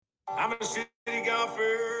I'm a city golfer,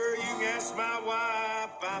 you can ask my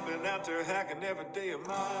wife. I've been out there hacking every day of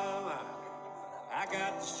my life. I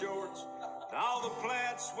got the shorts, all the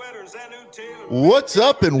plaid sweaters, and new tailor. What's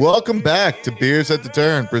up, and welcome back to Beers at the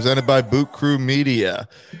Turn, presented by Boot Crew Media.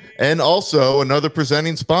 And also another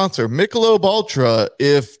presenting sponsor, Michelob Ultra.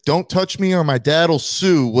 If Don't Touch Me or My Dad'll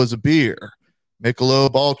Sue was a beer,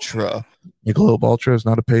 Michelob Ultra. Michelob Ultra is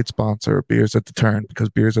not a paid sponsor of Beers at the Turn, because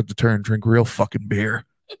Beers at the Turn drink real fucking beer.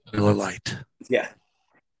 Miller Lite. Yeah.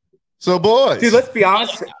 So, boys. Dude, let's be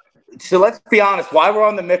honest. While we're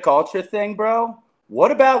on the Mick Ultra thing, bro,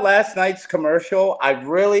 what about last night's commercial?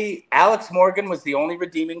 Alex Morgan was the only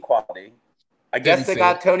redeeming quality. I guess they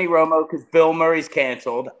got Tony Romo because Bill Murray's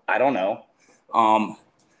canceled. I don't know.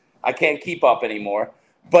 I can't keep up anymore.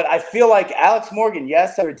 But I feel like Alex Morgan,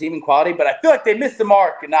 yes, a redeeming quality, but I feel like they missed the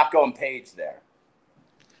mark and not going Page there.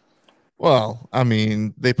 Well, I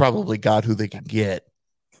mean, they probably got who they could get.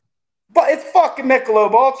 But it's fucking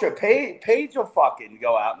Michelob Ultra. Page will fucking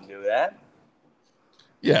go out and do that.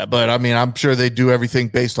 Yeah, but I mean, I'm sure they do everything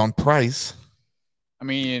based on price. I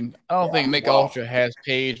mean, I don't think Mick Ultra has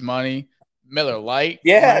Page money. Miller Lite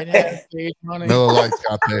might have Page money. Miller Lite's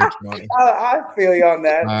got Page money. I feel you on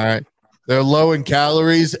that. All right. They're low in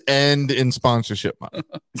calories and in sponsorship money.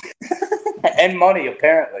 And money,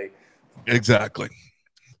 apparently. Exactly.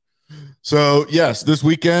 So, yes, this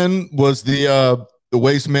weekend was the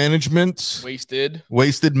Wasted Management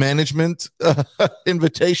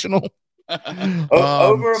Invitational.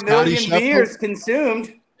 Over 1 million beers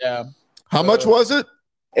consumed. Yeah. How much was it?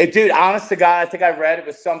 Dude, honest to God, I think I read it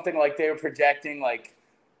was something like they were projecting like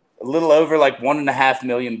a little over like 1.5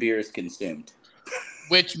 million beers consumed.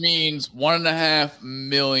 Which means 1.5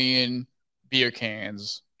 million beer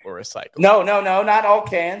cans were recycled. No, not all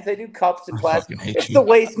cans. They do cups and plastic. It's the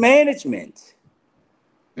Waste Management.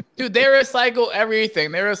 Dude, they recycle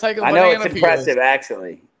everything. They recycle. I know, it's impressive,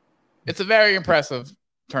 actually. It's a very impressive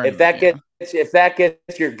tournament. If that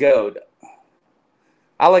gets your goat,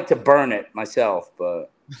 I like to burn it myself,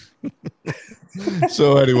 but.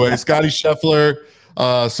 So anyway, Scotty Scheffler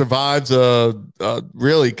survives a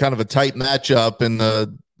really kind of a tight matchup in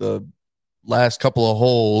the last couple of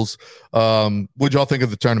holes. What'd y'all think of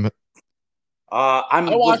the tournament? I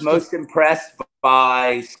was most impressed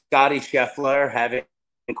by Scotty Scheffler having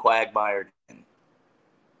Quagmire.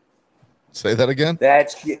 Say that again?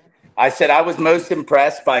 I said I was most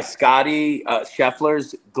impressed by Scotty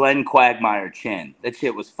Scheffler's Glenn Quagmire chin. That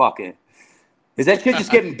shit was fucking. Is that shit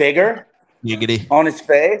just getting bigger? Giggity. On his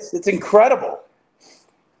face? It's incredible.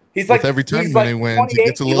 He's like every time when he wins, he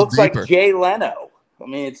gets a little deeper. He looks like Jay Leno. I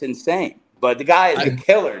mean, it's insane. But the guy is a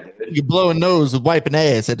killer. Dude. You blow a nose with wiping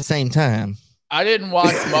ass at the same time. I didn't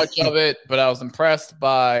watch much of it, but I was impressed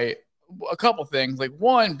by a couple things. Like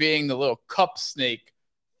one being the little cup snake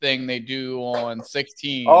thing they do on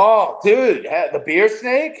 16. Oh, dude, the beer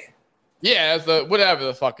snake? Yeah, whatever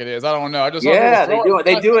the fuck it is. I don't know. They do it.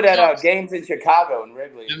 They do it at games in Chicago and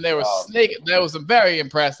Wrigley. And there was snake. That was very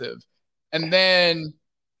impressive. And then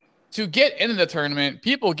to get into the tournament,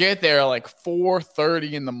 people get there like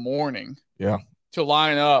 4:30 in the morning. Yeah. To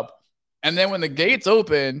line up, and then when the gates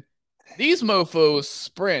open, these mofo's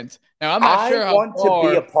sprint. Now I'm not sure how far to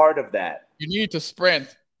be a part of that. You need to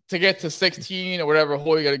sprint to get to 16 or whatever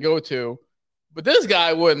hole you got to go to, but this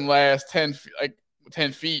guy wouldn't last 10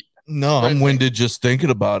 feet. No, I'm winded just thinking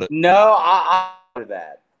about it. No, I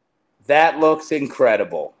that looks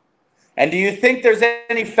incredible. And do you think there's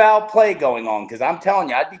any foul play going on? Because I'm telling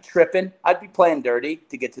you, I'd be tripping. I'd be playing dirty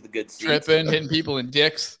to get to the good seats. Tripping, hitting people in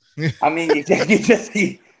dicks. I mean,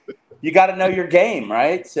 you got to know your game,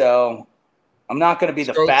 right? So I'm not going to be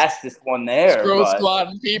the fastest one there.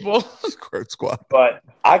 Squatting people. Squat. But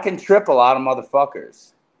I can trip a lot of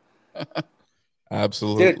motherfuckers.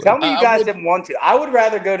 Absolutely. Dude, tell me you guys didn't want to. I would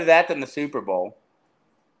rather go to that than the Super Bowl.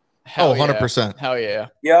 100%. Hell yeah.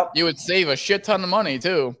 Yep. You would save a shit ton of money,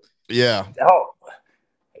 too. Yeah. Oh,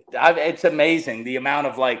 it's amazing the amount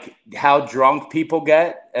of like how drunk people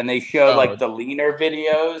get, and they show like the leaner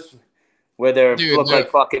videos where they look like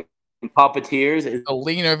fucking puppeteers. The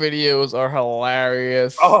leaner videos are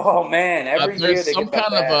hilarious. Oh man, every year there's some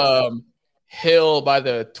kind of hill by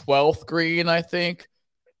the 12th green, I think.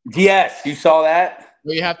 Yes, you saw that.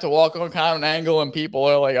 We have to walk on kind of an angle, and people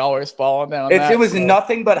are like always falling down. It was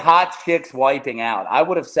nothing but hot chicks wiping out. I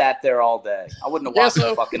would have sat there all day. I wouldn't have watched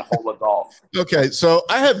a fucking hole of golf. Okay, so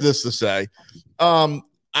I have this to say.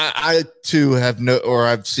 I too have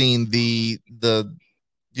I've seen the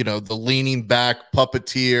leaning back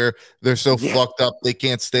puppeteer. They're so fucked up they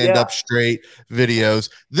can't stand up straight videos.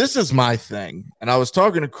 This is my thing, and I was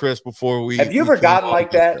talking to Chris before we. Have you ever gotten like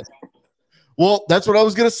that? Well, that's what I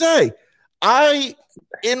was going to say. I,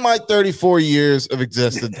 in my 34 years of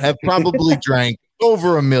existence, have probably drank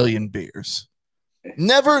over 1 million beers.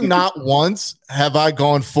 Never, not once, have I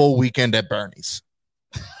gone full weekend at Bernie's.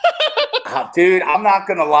 Dude, I'm not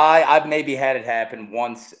going to lie. I've maybe had it happen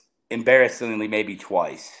once, embarrassingly, maybe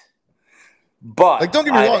twice. But like, don't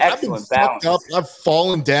get me wrong, I've been fucked up. I've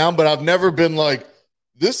fallen down, but I've never been like,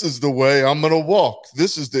 this is the way I'm going to walk.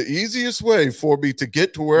 This is the easiest way for me to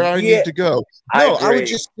get to where I need to go. No, I would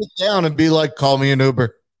just sit down and be like, call me an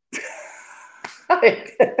Uber.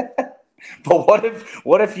 But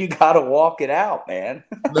what if you got to walk it out, man?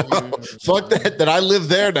 No, fuck that I live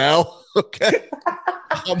there now. Okay.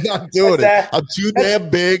 I'm not doing it. I'm too damn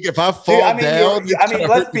big. If I fall down,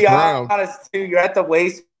 let's be honest too. You're at the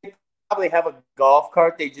waist. Probably have a golf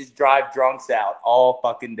cart. They just drive drunks out all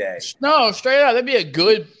fucking day. No, straight out. That'd be a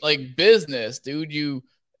good business, dude. You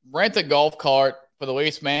rent a golf cart for the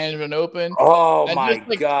Waste Management Open. Oh and my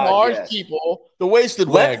just, God! Charge people the wasted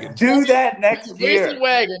wagon. Let's do that next year. Wasted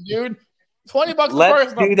wagon, dude. $20 a person.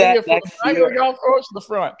 Let's do that next year. Golf course to the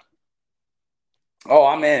front. Oh,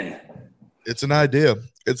 I'm in. It's an idea.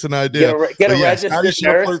 Get a registered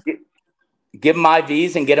nurse. Give them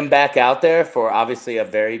IVs and get them back out there for obviously a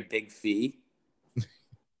very big fee.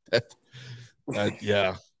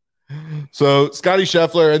 Yeah. So Scotty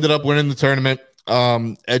Scheffler ended up winning the tournament,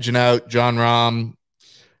 edging out Jon Rahm,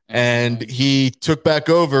 and he took back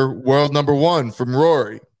over world number 1 from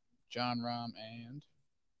Rory. Jon Rahm and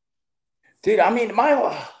dude, I mean,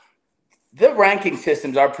 the ranking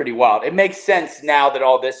systems are pretty wild. It makes sense now that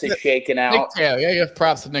all this is shaken out. Nick Taylor, you have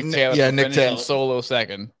props to Nick Taylor. Yeah, Nick Taylor solo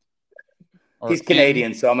second. He's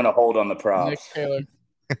Canadian, so I'm going to hold on the props. Nick Taylor.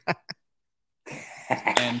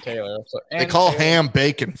 And Taylor. They call ham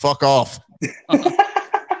bacon. Fuck off.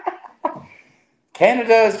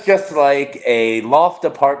 Canada is just like a loft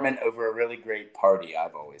apartment over a really great party,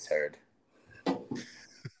 I've always heard.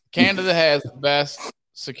 Canada has the best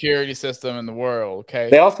security system in the world,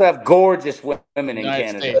 okay? They also have gorgeous women in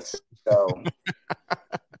Canada. States. So,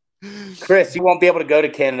 Chris, you won't be able to go to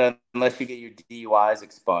Canada unless you get your DUIs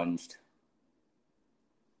expunged.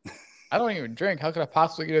 I don't even drink. How could I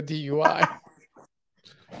possibly get a DUI?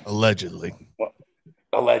 Allegedly. Well,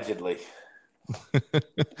 allegedly.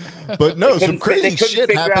 But no, some crazy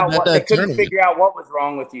shit happened at that They couldn't tournament. figure out what was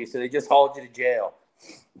wrong with you, so they just hauled you to jail.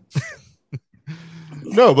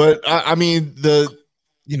 No, but I mean, the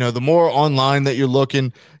more online that you're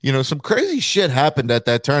looking, some crazy shit happened at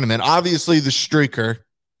that tournament. Obviously, the streaker.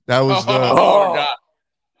 That was God.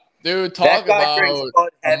 Dude, talk that guy about drinks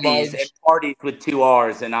Bud Heavies and parties with 2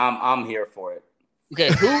 R's, and I'm here for it.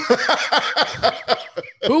 Okay,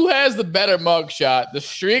 who has the better mugshot, the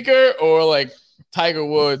streaker or like Tiger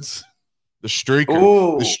Woods? The streaker.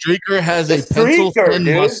 Ooh. The streaker has The a pencil streaker, thin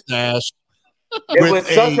dude. mustache. It was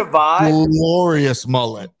such a vibe. Glorious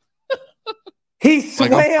mullet. He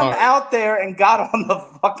swam Like, I'm sorry. out there and got on the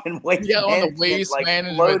fucking waist. Yeah, on the waste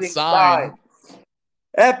management sign.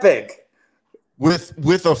 Epic. With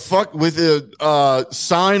a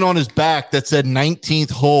sign on his back that said 19th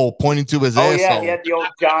hole pointing to his asshole. Oh yeah, he had the old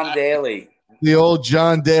John Daly. The old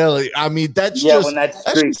John Daly. I mean, that's just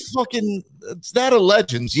fucking. It's that of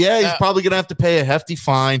legends. Yeah, he's probably gonna have to pay a hefty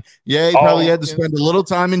fine. Yeah, he probably had to spend a little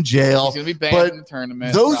time in jail. He's gonna be banned from the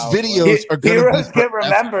tournament. Those videos are gonna heroes get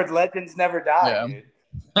remembered. Legends never die. Yeah.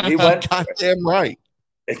 Dude. He went. Goddamn right.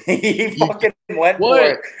 He fucking went for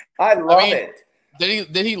it. I love it.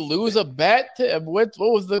 Did he lose a bet? What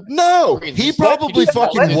was the? No, he probably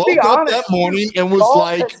fucking woke up that morning and was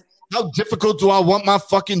like, "How difficult do I want my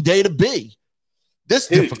fucking day to be? This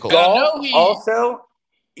difficult." Also,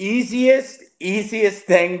 easiest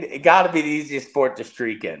thing. It got to be the easiest sport to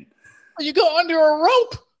streak in. You go under a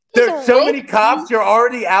rope. There's so many cops. You're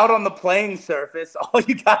already out on the playing surface. All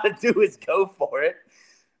you got to do is go for it.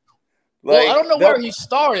 Well, I don't know where he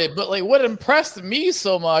started, but like what impressed me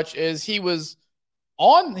so much is he was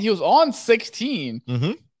on 16,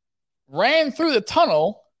 ran through the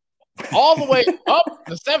tunnel all the way up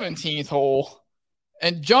the 17th hole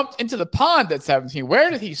and jumped into the pond at 17. Where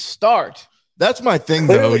did he start? That's my thing,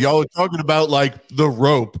 though. Y'all are talking about like the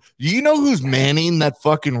rope. Do you know who's manning that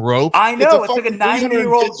fucking rope? I know. It's like a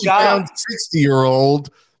 90-year-old guy, 60-year-old.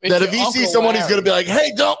 That if he sees someone, he's gonna be like,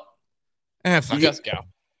 "Hey, don't." You just go.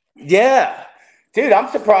 Yeah. Dude, I'm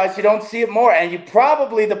surprised you don't see it more. And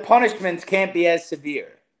the punishments can't be as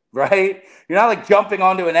severe, right? You're not like jumping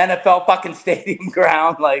onto an NFL fucking stadium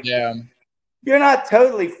ground. Like, you're not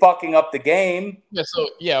totally fucking up the game. Yeah,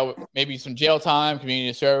 so, maybe some jail time,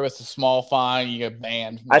 community service, a small fine, you get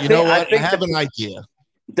banned. I have an idea.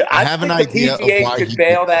 I have an idea. The PGA should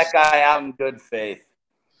bail that guy out in good faith.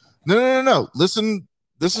 No. Listen,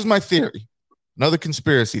 this is my theory. Another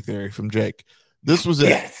conspiracy theory from Jake. This was it.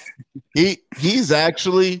 Yes. He's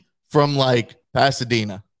actually from like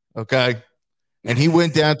Pasadena, okay? And he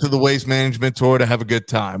went down to the Waste Management Tour to have a good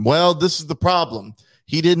time. Well, this is the problem.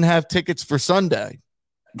 He didn't have tickets for Sunday.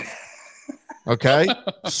 Okay?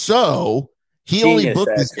 So he only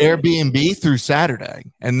booked his Airbnb through Saturday.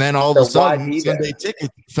 And then all of a sudden, Sunday ticket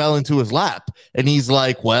fell into his lap. And he's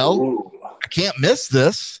like, well, I can't miss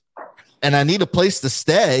this. And I need a place to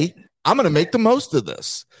stay. I'm going to make the most of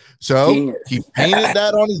this. So he painted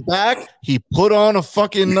that on his back. He put on a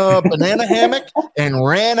fucking banana hammock and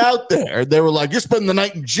ran out there. They were like, you're spending the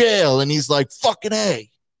night in jail. And he's like, fucking A.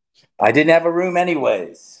 I didn't have a room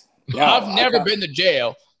anyways. No, I've never been to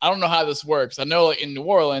jail. I don't know how this works. I know like in New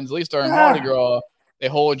Orleans, at least during Mardi Gras, they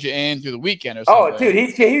hold you in through the weekend or something. Oh, dude,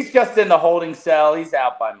 he's just in the holding cell. He's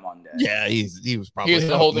out by Monday. Yeah, he was probably in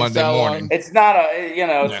the holding Monday cell morning. It's not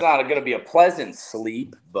it's not going to be a pleasant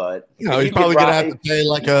sleep, but he's probably going to have to pay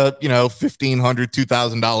like a $1,500,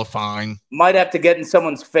 $2,000 fine. Might have to get in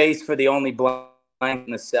someone's face for the only blanket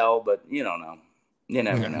in the cell, but you don't know. You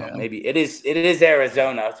never know. Maybe it is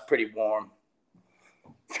Arizona. It's pretty warm.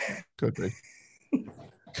 Could be.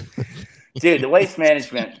 Dude, the Waste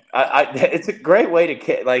Management, it's a great way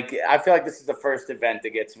to I feel like this is the first event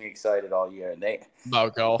that gets me excited all year. And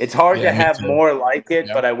it's hard to have more like it,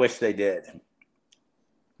 but I wish they did.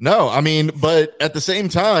 No, I mean, but at the same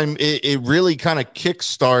time, it really kind of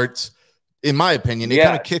kickstarts, in my opinion,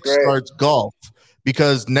 kind of kickstarts golf,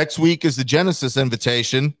 because next week is the Genesis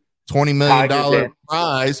Invitation, $20 million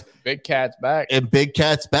prize. Big Cat's back. And Big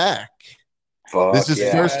Cat's back. This is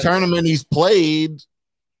the first tournament he's played.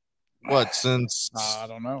 What, since I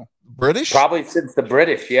don't know. British? Probably since the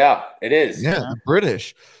British, yeah, it is. Yeah, the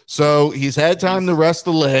British. So he's had time to rest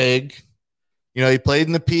the leg. He played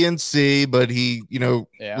in the PNC, but he,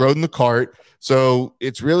 rode in the cart. So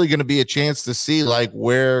it's really going to be a chance to see like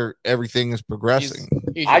where everything is progressing.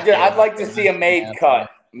 I'd like to see a made cut.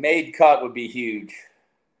 Made cut would be huge.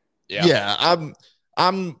 Yeah,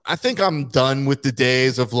 I think I'm done with the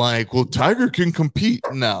days of like, well, Tiger can compete.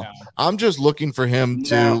 No. I'm just looking for him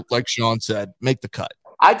to, like Sean said, make the cut.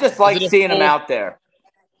 I just like seeing him out there.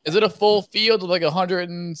 Is it a full field of like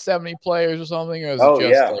 170 players or something? Or is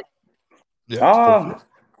it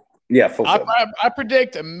just full I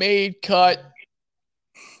predict a made cut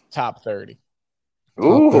top 30.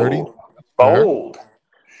 Ooh, top 30? Bold.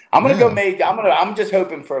 I'm gonna go made. I'm just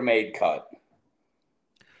hoping for a made cut.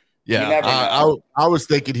 Yeah, I was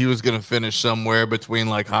thinking he was going to finish somewhere between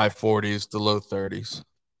like high 40s to low 30s.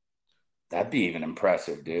 That'd be even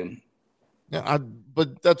impressive, dude. Yeah,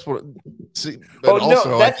 but that's what. See,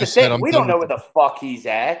 that's the thing. We don't know where the fuck he's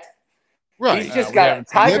at. Right. He's just got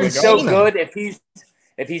Tiger's so good. If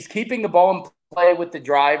he's keeping the ball in play with the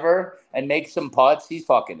driver and makes some putts, he's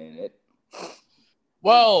fucking in it.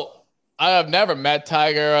 Well, I have never met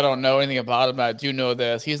Tiger. I don't know anything about him. I do know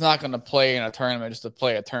this. He's not going to play in a tournament just to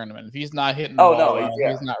play a tournament. If he's not hitting the ball,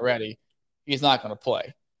 he's not ready. He's not going to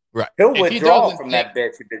play. Right. He'll withdraw from that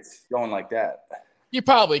bitch if it's going like that. He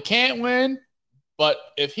probably can't win, but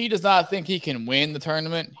if he does not think he can win the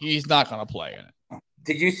tournament, he's not going to play in it.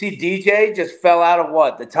 Did you see DJ just fell out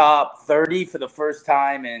of the top 30 for the first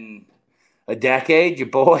time in a decade, your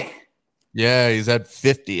boy? Yeah, he's at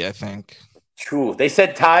 50, I think. True. They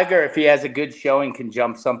said Tiger, if he has a good showing, can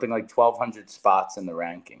jump something like 1,200 spots in the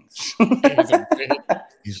rankings.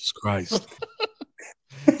 Jesus Christ.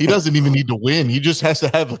 He doesn't even need to win. He just has to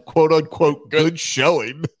have a quote-unquote good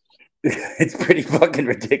showing. It's pretty fucking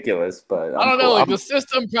ridiculous, but I don't know. Like the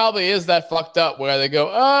system probably is that fucked up where they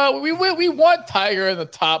go, we want Tiger in the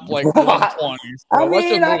top like 120s. I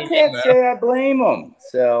mean, I can't say I blame him.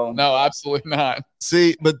 So no, absolutely not.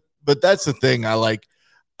 See, but that's the thing.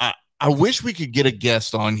 I wish we could get a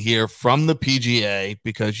guest on here from the PGA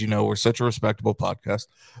because, we're such a respectable podcast,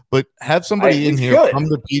 but have somebody in here from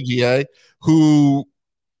the PGA who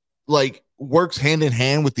like works hand in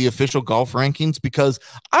hand with the official golf rankings, because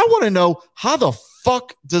I want to know how the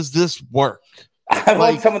fuck does this work? I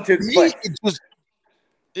want someone to explain.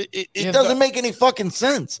 It doesn't make any fucking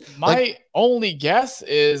sense. My only guess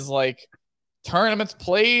is like tournaments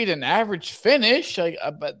played and average finish.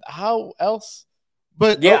 But how else?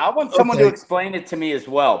 But I want someone to explain it to me as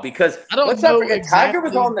well, because let's not forget Tiger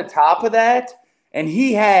was on the top of that and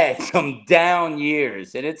he had some down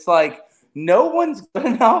years, and it's like no one's good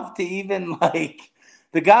enough to even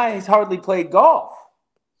the guy has hardly played golf.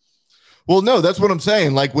 Well, no, that's what I'm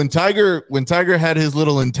saying. Like when Tiger had his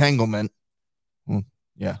little entanglement,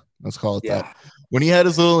 let's call it that. When he had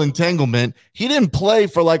his little entanglement, he didn't play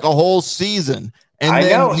for like a whole season. And I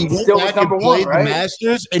then know, he went still back number and played one, right? the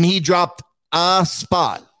Masters, and he dropped a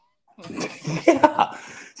spot. Yeah.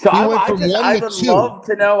 So I would love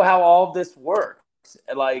to know how all of this works.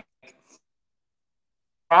 Like,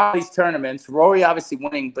 all these tournaments, Rory obviously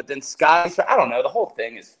winning, but then Scotty, I don't know. The whole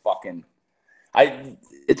thing is fucking.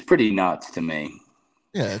 It's pretty nuts to me.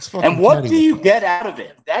 Yeah, it's fucking. And what do you get out of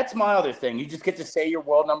it? That's my other thing. You just get to say you're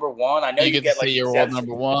world number one. I know you get to say like you're world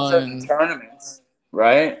number one tournaments,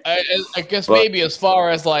 right? I guess maybe as far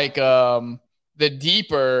as like the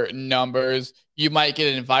deeper numbers, you might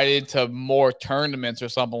get invited to more tournaments or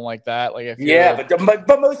something like that. Like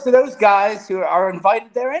but most of those guys who are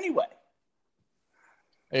invited there anyway.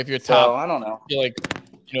 If you're top, I don't know. You're like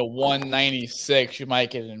 196, you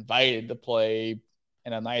might get invited to play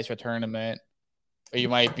in a nicer tournament, or you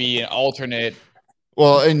might be an alternate.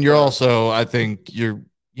 Well, and you're also, I think you're,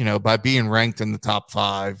 by being ranked in the top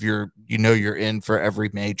 5, you're in for every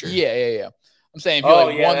major. Yeah. I'm saying if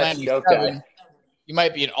you're 197, you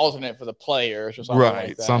might be an alternate for the players or something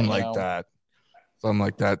like that. Something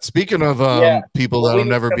like that. Speaking of people that'll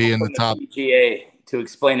never be in the top PGA to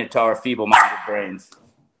explain it to our feeble-minded brains.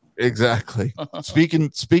 Exactly.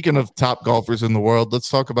 Speaking of top golfers in the world, let's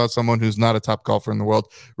talk about someone who's not a top golfer in the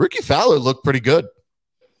world. Rickie Fowler looked pretty good.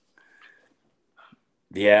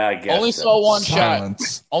 Yeah, I guess. Only saw one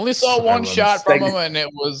shot from him, and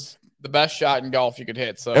it was the best shot in golf you could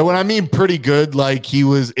hit. So, and when I mean pretty good, like he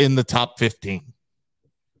was in the top 15.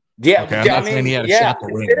 Yeah, okay,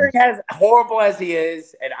 considering as horrible as he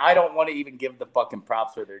is, and I don't want to even give the fucking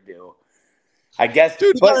props where they're due. I guess,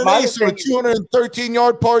 dude, but my ace for a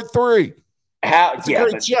 213-yard par 3.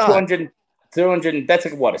 Great shot. 200. That's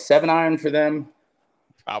like what, a 7-iron for them?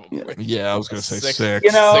 Probably. Yeah, I was gonna say 6.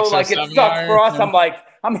 It sucks for us. Yeah.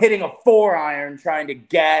 I'm hitting a 4-iron trying to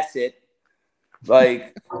gas it.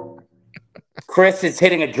 Like Chris is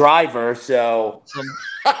hitting a driver, so from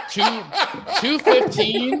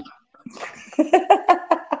 215.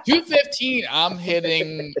 215, I'm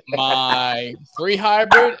hitting my 3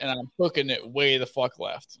 hybrid, and I'm hooking it way the fuck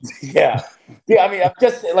left. Yeah. I mean, I'm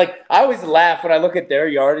just like, I always laugh when I look at their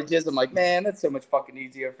yardages. I'm like, man, that's so much fucking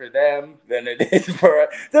easier for them than it is for.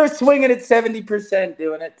 They're swinging at 70%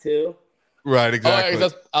 doing it too. Right, exactly.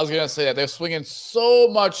 I was gonna say that they're swinging so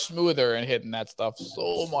much smoother and hitting that stuff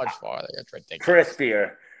so much farther. That's ridiculous.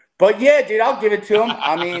 Crispier. But yeah, dude, I'll give it to him.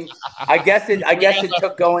 I mean, I guess it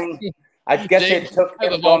took going. I guess it took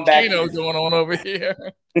him going back. Going on over here.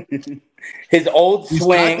 His old swing.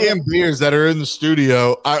 These goddamn beers that are in the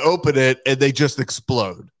studio, I open it and they just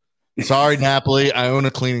explode. Sorry, Napoli. I own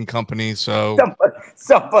a cleaning company, so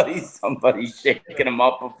somebody's shaking them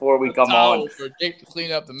up before we come on. For Dick to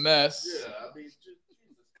clean up the mess. Yeah,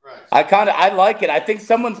 I like it. I think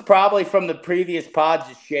someone's probably from the previous pod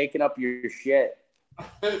just shaking up your shit.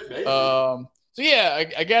 So yeah,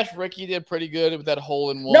 I guess Rickie did pretty good with that hole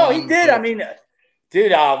in one. No, he did. I mean,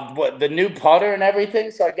 dude, the new putter and everything.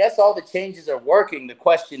 So I guess all the changes are working. The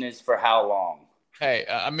question is for how long. Hey,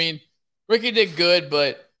 I mean, Rickie did good,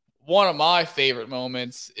 but one of my favorite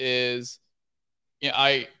moments is,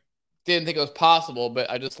 I didn't think it was possible, but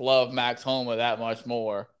I just love Max Homa that much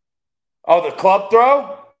more. Oh, the club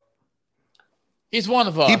throw. He's one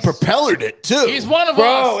of us. He propellered it too. He's one of us.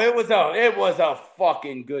 Bro, it was a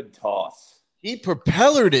fucking good toss. He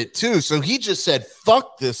propellered it too, so he just said,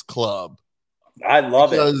 "Fuck this club." I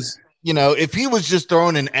love it because if he was just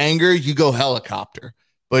throwing in anger, you go helicopter.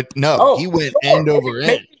 But no, he went end over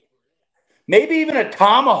end. Maybe even a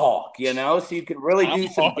tomahawk, so you could really do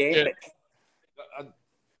some damage.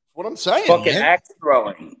 What I'm saying, fucking axe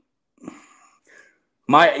throwing.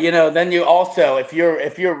 Then you also, if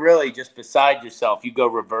you're really just beside yourself, you go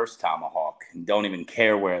reverse tomahawk and don't even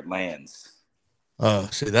care where it lands.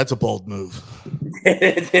 See, that's a bold move.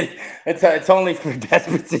 It's only for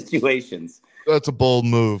desperate situations. That's a bold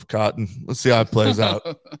move, Cotton. Let's see how it plays out.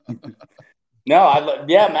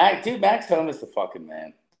 Max Homa is the fucking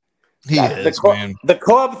man. He is, man. The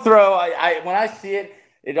club throw, when I see it,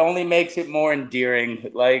 it only makes it more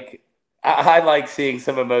endearing. Like, I like seeing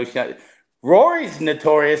some emotion. Rory's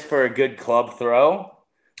notorious for a good club throw.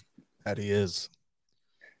 That he is.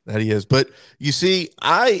 But you see,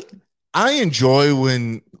 I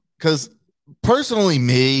enjoy because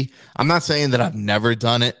personally I'm not saying that I've never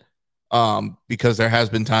done it, because there has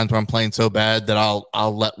been times where I'm playing so bad that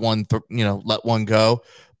I'll let one go,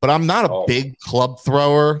 but I'm not a big club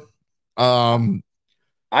thrower. I'm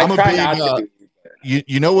a big,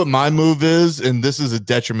 you know what my move is, and this is a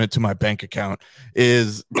detriment to my bank account,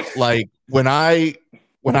 is like when I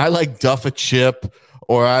like duff a chip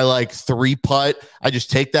or I like 3-putt, I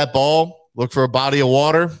just take that ball, look for a body of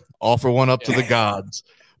water, offer one up to the gods.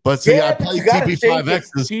 But see, I play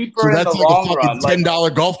TP5Xs, so that's like a fucking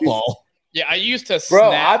 $10 golf ball. Yeah, I used to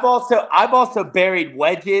snap. I've also buried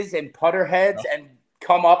wedges and putter heads and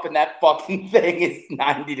come up, and that fucking thing is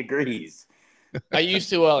 90 degrees. I used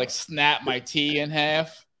to snap my tee in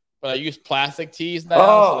half, but I use plastic tees now,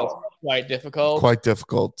 so that's quite difficult. Quite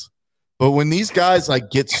difficult. But when these guys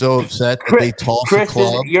get so upset that they toss the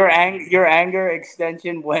club, your anger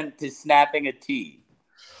extension went to snapping a tee.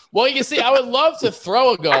 Well, you see, I would love to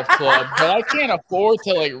throw a golf club, but I can't afford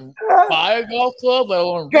to buy a golf club, let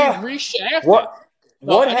alone reshaft it.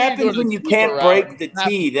 What happens when you can't break the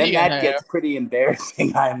tee? Then that gets pretty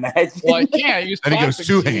embarrassing, I imagine. Well, I can't use plastic. And it goes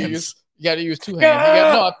two hands. You got to use two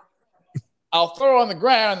hands. I'll throw it on the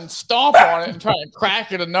ground and stomp on it and try and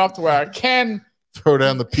crack it enough to where I can throw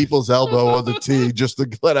down the people's elbow on the tee just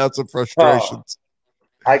to let out some frustrations.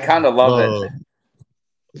 I kind of love it.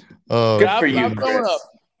 Good for you, Chris.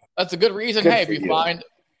 That's a good reason. Hey, if you find,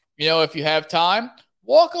 if you have time,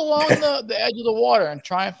 walk along the edge of the water and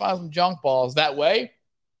try and find some junk balls. That way.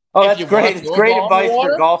 Oh, that's great. It's great advice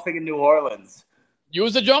for golfing in New Orleans.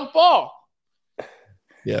 Use a junk ball.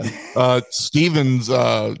 Yeah. Steven's,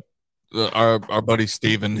 our buddy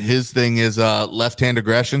Steven, his thing is left-hand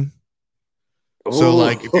aggression. Ooh. So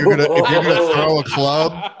if you're gonna throw a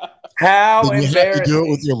club, then you have to do it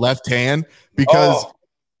with your left hand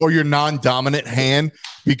or your non-dominant hand,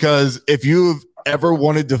 because if you've ever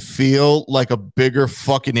wanted to feel like a bigger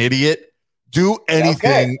fucking idiot, do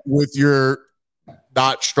anything with your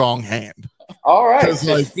not strong hand. All right.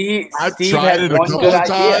 So I've tried it a couple of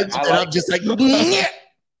times, and I'm just like,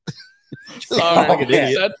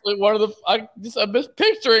 sorry, that's one of the. I'm just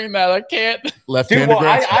picturing that. I can't. Left-handed.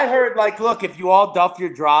 I heard look, if you all duff your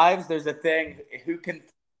drives, there's a thing who can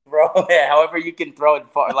throw it. However, you can throw it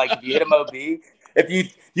far. If you hit an OB,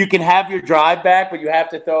 if you can have your drive back, but you have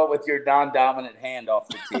to throw it with your non-dominant hand off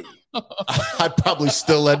the tee. I'd probably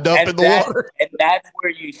still end up in the water. And that's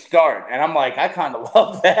where you start. And I'm like, I kind of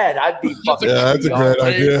love that. I'd be fucking. Yeah, that's a great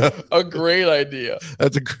idea. A great idea.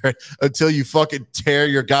 That's a great until you fucking tear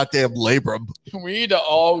your goddamn labrum. We need to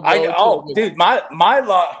all go. Dude, my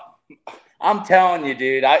luck. I'm telling you,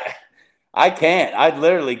 dude. I can't. I'd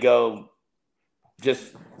literally go.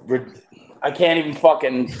 I can't even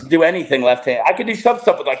fucking do anything left hand. I could do some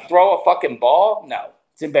stuff, but throw a fucking ball. No,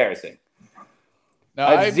 it's embarrassing. No,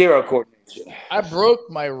 I have zero coordination. I broke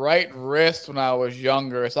my right wrist when I was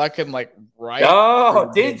younger, so I couldn't write. Oh,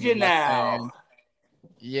 did you now? Hand.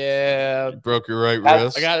 Yeah. You broke your right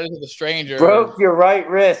wrist? I got it with a stranger. Broke your right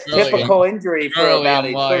wrist. Typical injury for about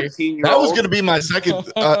a 13-year-old. That was going to be my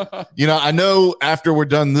second. I know after we're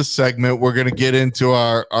done this segment, we're going to get into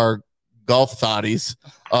our golf thotties.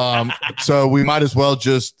 So we might as well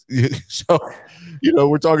just,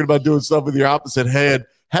 we're talking about doing stuff with your opposite hand.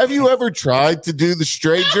 Have you ever tried to do the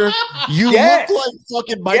stranger? You look like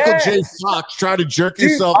fucking Michael J. Fox trying to jerk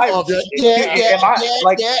yourself off.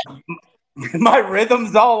 My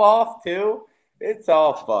rhythm's all off too. It's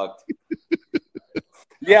all fucked.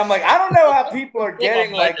 I'm like, I don't know how people are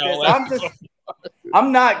getting like this.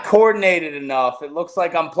 I'm not coordinated enough. It looks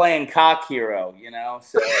like I'm playing cock hero,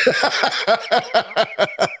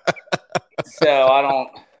 So,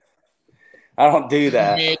 I don't do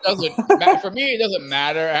that. For me, it doesn't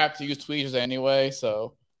matter. I have to use tweezers anyway,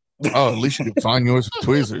 so. Oh, at least you can find yours with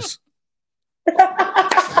tweezers.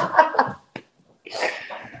 I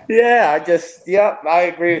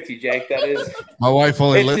agree with you, Jake. That is. My wife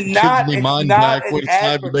only gives me mine back when it's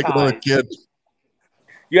time to make another kid.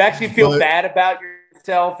 You actually feel bad about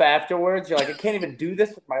yourself afterwards. You're like, I can't even do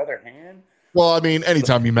this with my other hand. Well, I mean,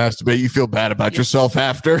 anytime you masturbate, you feel bad about yourself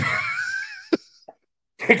after.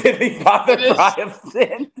 Forgiving Father Brian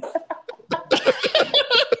sin.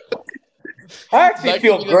 I actually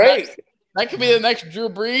feel great. That could be the next Drew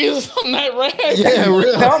Brees on that rant. Yeah,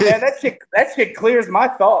 really. No, man, that shit clears my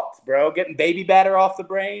thoughts, bro. Getting baby batter off the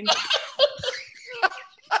brain.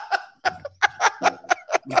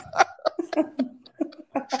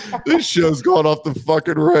 This show's gone off the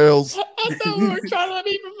fucking rails. I thought we were trying to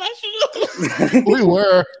be professional. We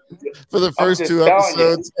were for the first two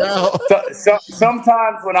episodes.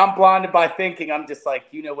 Sometimes when I'm blinded by thinking, I'm just like,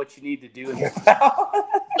 you know what you need to do here, pal.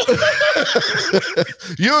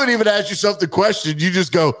 You don't even ask yourself the question. You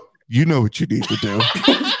just go, you know what you need to do.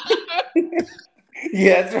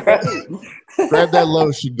 Yeah, that's right. Grab that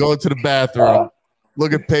lotion, go into the bathroom,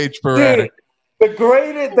 look at Paige Parada. The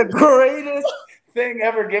greatest thing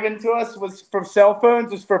ever given to us was for cell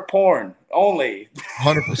phones was for porn only.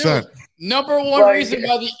 100%. Number one reason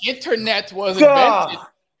why the internet was invented.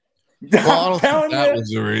 Well, I don't think that was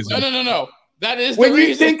the reason. No. That is when the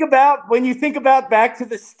reason. When you think about back to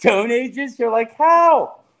the Stone Ages, you're like,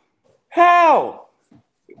 how? How?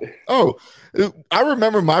 Oh, I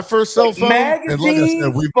remember my first cell phone. And like I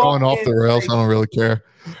said, we've gone off the rails. I don't really care.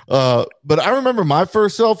 But I remember my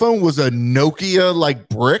first cell phone was a Nokia like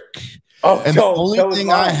brick. Oh, and the only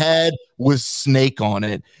thing I had was Snake on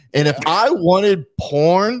it. And if I wanted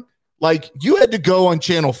porn, like you had to go on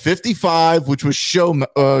channel 55, which was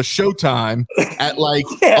Showtime at like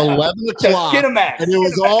 11 o'clock. And it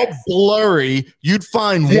was all blurry. You'd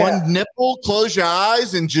find one nipple, close your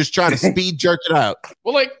eyes, and just try to speed jerk it out.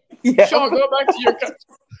 Well, like Sean, go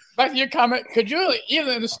back to your comment. Could you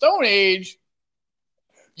even in the Stone Age?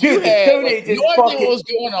 Dude, the Stone Age is no idea what was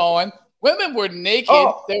going on. Women were naked.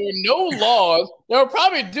 Oh. There were no laws. There were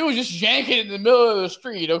probably dudes just yanking it in the middle of the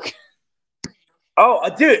street. Okay. Oh,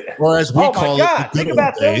 dude. Or as we call it, think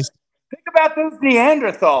about those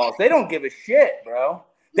Neanderthals. They don't give a shit, bro.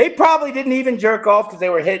 They probably didn't even jerk off because they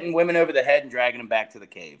were hitting women over the head and dragging them back to the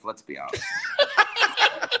cave. Let's be honest.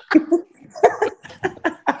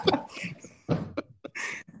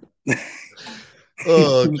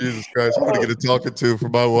 Oh, Jesus Christ. I'm going to get a talking to for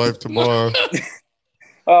my wife tomorrow.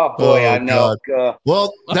 Oh, boy, I know.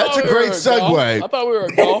 Well, that's a great segue. I thought we were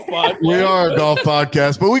a golf podcast. We are a golf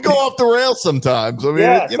podcast, but we go off the rails sometimes. I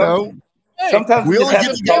mean, sometimes we only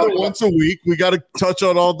get together once a week. We got to touch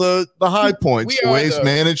on all the high points, waste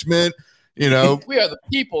management, we are the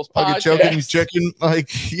people's podcast. Choking, checking,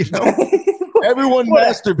 everyone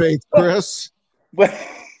masturbates, Chris.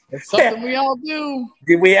 It's something we all do.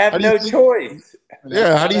 We have no choice.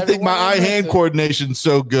 Yeah, how do you think my eye-hand coordination's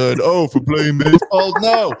so good? Oh, for playing baseball?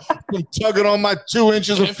 No, I'm tugging on my 2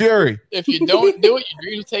 inches of fury. If you don't do it, your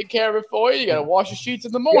dreams take care of it for you. You got to wash your sheets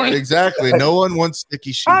in the morning. Yeah, exactly. No one wants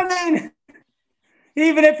sticky sheets. I mean,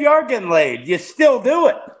 even if you are getting laid, you still do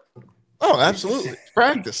it. Oh, absolutely.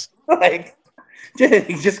 Practice.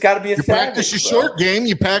 You just got to be a savage. You practice your short game.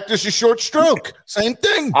 You practice your short stroke. Same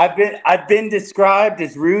thing. I've been described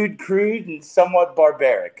as rude, crude, and somewhat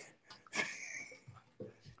barbaric.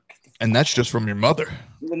 And that's just from your mother.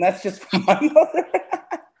 And that's just from my mother.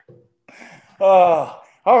 Oh,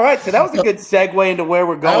 all right. So that was a good segue into where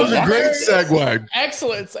we're going. That was a great segue.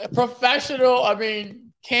 Excellent. Professional. I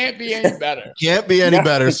mean, can't be any better. Can't be any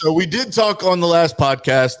better. So we did talk on the last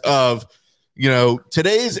podcast of,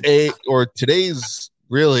 today's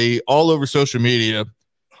really all over social media.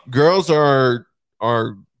 Girls are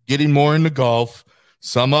getting more into golf.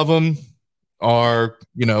 Some of them are,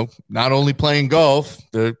 not only playing golf,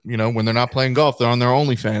 they're, when they're not playing golf, they're on their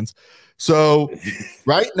OnlyFans. So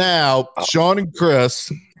right now, Sean and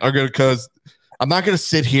Chris are going to, because I'm not going to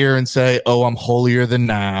sit here and say, oh, I'm holier than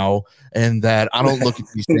now and that I don't look at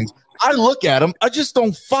these things. I look at them. I just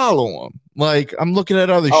don't follow them. Like I'm looking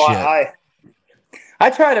at other shit. I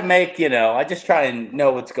try to make, I just try and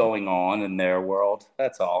know what's going on in their world.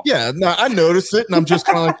 That's all. Yeah, no, I notice it and I'm just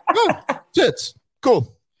kind of like, oh, tits.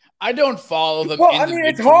 Cool. I don't follow them. Well, I mean,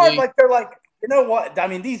 it's hard. Like, they're like, you know what? I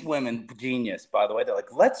mean, these women, genius, by the way. They're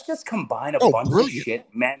like, let's just combine a bunch of shit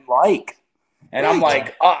men like. And I'm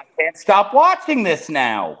like, I can't stop watching this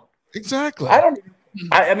now. Exactly.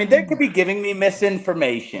 I mean, they could be giving me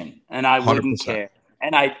misinformation and I wouldn't 100%. Care.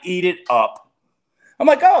 And I'd eat it up. I'm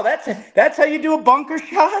like, oh, that's how you do a bunker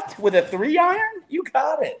shot with a 3-iron? You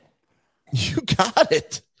got it. You got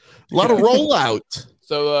it. A lot of rollout.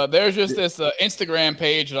 So there's just this Instagram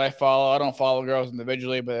page that I follow. I don't follow girls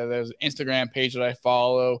individually, but there's an Instagram page that I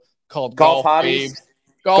follow called Golf Babes.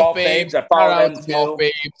 Golf Babes. I follow them too. Golf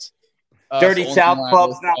Babes. Dirty South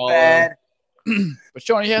Club's not bad. But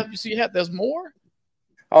Sean, there's more?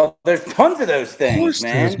 Oh, there's tons of those things,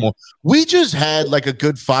 man. We just had like a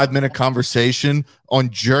good 5-minute conversation on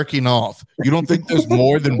jerking off. You don't think there's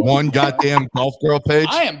more than one goddamn golf girl page?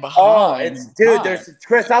 I am behind. There's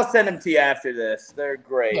Chris. I'll send them to you after this. They're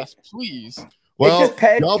great. Yes, please. Well,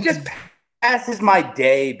 it just passes my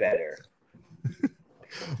day better.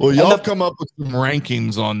 Well, y'all come up with some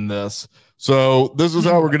rankings on this. So this is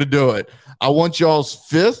how we're gonna do it. I want y'all's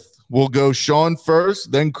fifth. We'll go Sean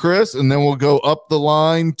first, then Chris, and then we'll go up the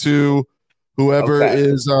line to whoever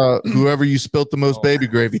whoever you spilt the most baby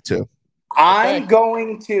gravy to. I'm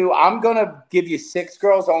gonna give you 6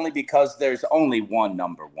 girls only because there's only one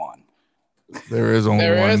number one. There is only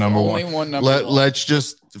one number one. Let's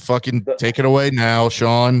just fucking take it away now,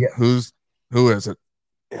 Sean. Yeah. Who is it?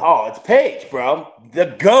 Oh, it's Paige, bro.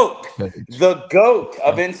 The GOAT. The GOAT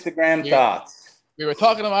of Instagram thoughts. We were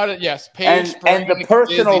talking about it, yes. Paige and the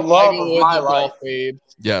personal love of my life.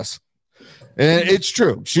 Yes. And it's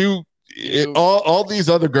true. All these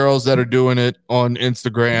other girls that are doing it on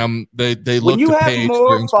Instagram, they look to Paige. When you have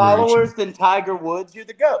more followers than Tiger Woods, you're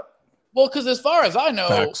the GOAT. Well, because as far as I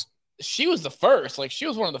know, she was the first. Like, she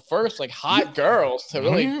was one of the first like hot girls to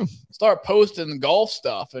really start posting golf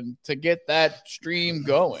stuff and to get that stream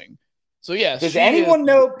going. So yeah. Does anyone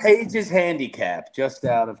know Paige's handicap? Just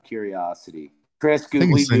out of curiosity, Chris,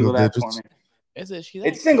 Google that for me. Is it?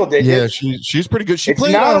 It's single digits. Yeah, she's pretty good. She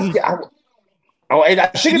played on. And I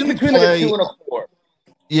think it's between like a 2 and a 4.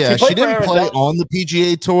 Yeah, she didn't play on the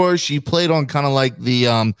PGA Tour. She played on kind of like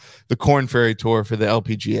the Korn Ferry Tour for the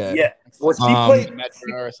LPGA. Yeah, well, she played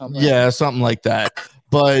Metro or something. Yeah, something like that.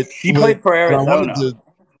 But she played for Arizona.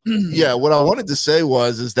 What I wanted to say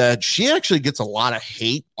is that she actually gets a lot of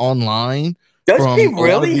hate online. Does she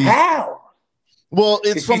really? How? Well,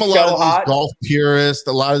 it's from a lot of these golf purists,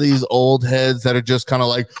 a lot of these old heads that are just kind of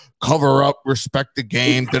like cover up, respect the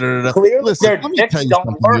game. Clearly, listen, their dicks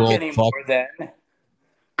don't work anymore.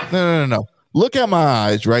 Then no. Look at my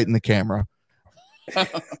eyes right in the camera.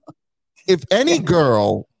 If any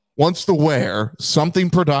girl wants to wear something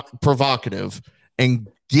provocative and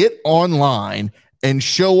get online and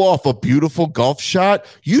show off a beautiful golf shot,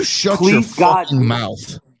 you shut your fucking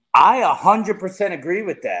mouth. I 100% agree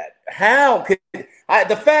with that. How could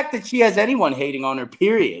the fact that she has anyone hating on her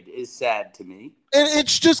period is sad to me. And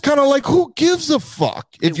it's just kind of like, who gives a fuck?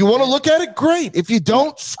 If you want to look at it, great. If you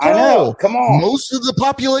don't, scroll. I know. Come on. Most of the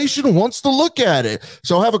population wants to look at it.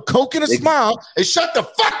 So have a Coke and a smile and shut the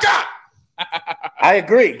fuck up. I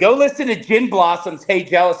agree. Go listen to Gin Blossom's Hey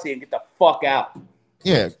Jealousy and get the fuck out.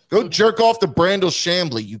 Yeah. Go jerk off to Brandel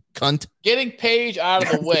Chambly, you cunt. Getting Paige out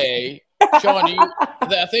of the way. Sean,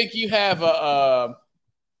 I think you have an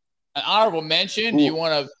honorable mention. Do you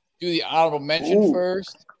want to do the honorable mention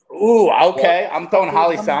first? Ooh, okay. I'm throwing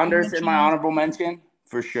Holly Saunders in my honorable mention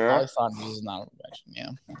for sure. Holly Saunders is an honorable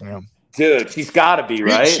mention, yeah. Dude, she's got to be,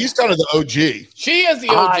 right? She's kind of the OG. She is the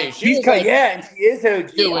OG. And she is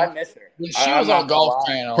OG. Dude, I miss her. When she was on Golf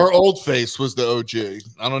Channel. Her old face was the OG.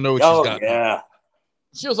 I don't know what she's got. Yeah.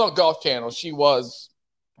 She was on Golf Channel. She was.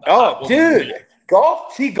 Oh, dude.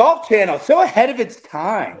 Golf Channel, so ahead of its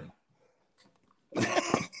time.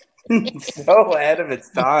 So ahead of its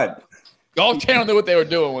time. Golf Channel knew what they were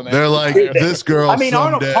doing when they're like, this girl. I mean,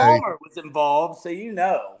 Arnold Palmer was involved, so you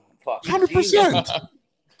know. 100%.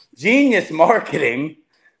 Genius marketing.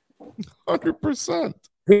 100%.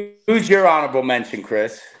 Who's your honorable mention,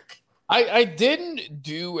 Chris? I didn't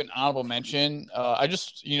do an honorable mention. I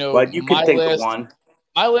just, but you can think of one.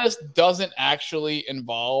 My list doesn't actually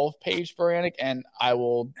involve Paige Spiranac, and I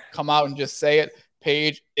will come out and just say it.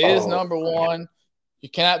 Paige is number one. You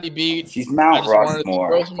cannot be beat. She's Mount Rushmore. I just wanted to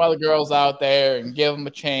throw some other girls out there and give them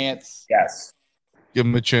a chance. Yes. Give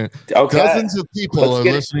them a chance. Okay. Dozens of people are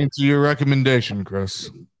listening to your recommendation,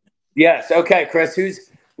 Chris. Yes. Okay, Chris.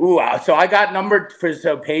 So I got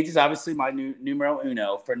Paige is obviously my numero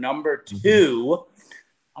uno. For number 2,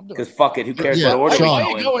 because fuck it, who cares what order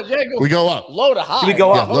we go in? We go up. Low to high. We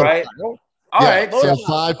go up, right? All right. So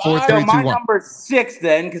 5, 4, 3, 2, 1. My number 6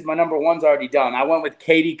 then, because my number 1's already done. I went with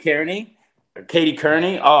Katie Kearney.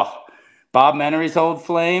 Oh, Bob Menery's old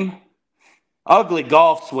flame. Ugly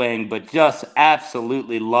golf swing, but just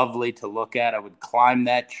absolutely lovely to look at. I would climb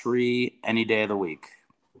that tree any day of the week.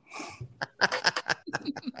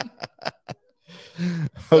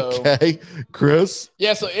 Okay, Chris.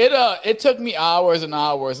 Yeah, so it took me hours and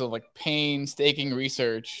hours of like painstaking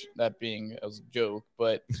research. That being as a joke,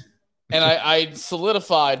 but I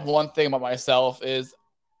solidified one thing about myself is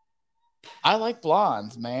I like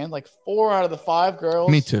blondes, man. Like 4 out of the 5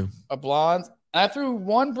 girls, me too, are blondes. And I threw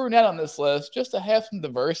one brunette on this list just to have some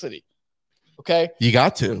diversity. Okay, you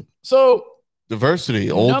got to. So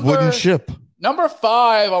diversity, old wooden ship. Number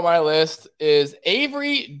 5 on my list is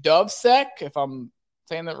Avery Dovesek. If I'm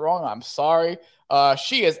saying that wrong, I'm sorry.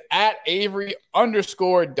 She is at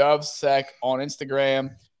Avery_Dovesek on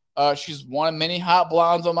Instagram. She's one of many hot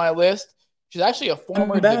blondes on my list. She's actually a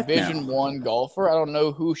former Division I golfer. I don't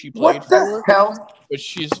know who she played for, but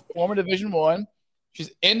she's former Division I.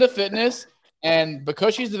 She's into fitness, and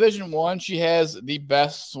because she's Division I, she has the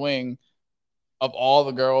best swing of all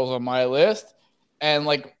the girls on my list. And,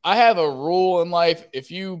 like, I have a rule in life.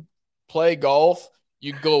 If you play golf,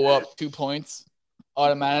 you go up 2 points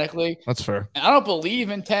automatically. That's fair. And I don't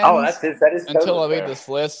believe in 10s that is until I made this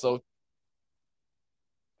list. So,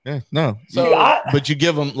 yeah, no. So, but you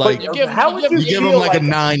give them, like, you give them like a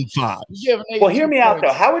 9.5. Well, hear me out,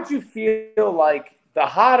 though. How would you feel like the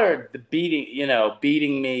hotter the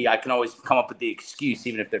beating me? I can always come up with the excuse,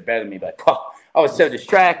 even if they're better than me. Like, oh, I was so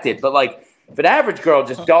distracted. But, like, if an average girl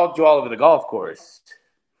just dogged you all over the golf course,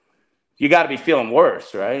 you got to be feeling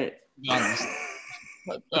worse, right?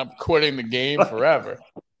 I'm quitting the game forever.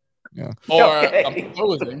 Yeah. Or I'm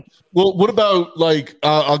posing. Well, what about, like,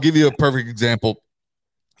 I'll give you a perfect example.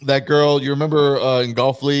 that girl. You remember in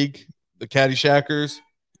Golf League, the Caddyshackers,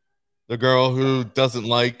 the girl who doesn't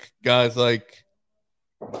like guys like.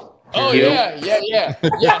 Oh yeah, yes.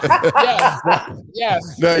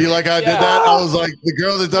 No, you like how I did that? I was like the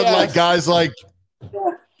girl that doesn't like guys like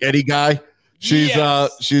Eddie Guy. She's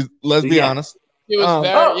let's be honest. She was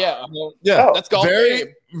very That's golf.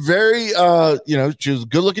 Very she was a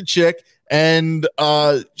good looking chick and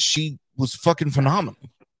she was fucking phenomenal.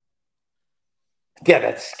 Yeah,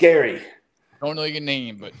 that's scary. Don't know your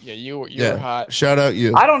name, but you were hot. Shout out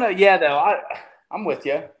you. I don't know. Yeah, though I'm with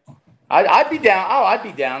you. I'd be down. Oh, I'd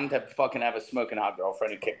be down to fucking have a smoking hot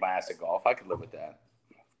girlfriend who kick my ass at golf. I could live with that.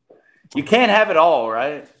 You can't have it all,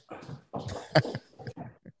 right?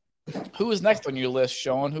 Who is next on your list,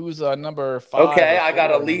 Sean? Who's number 5? Okay, I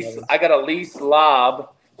got Elise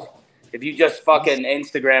Lobb. If you just fucking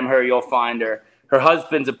Instagram her, you'll find her. Her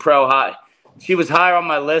husband's a pro high. She was higher on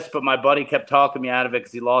my list, but my buddy kept talking me out of it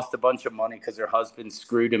because he lost a bunch of money because her husband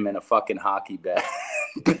screwed him in a fucking hockey bet.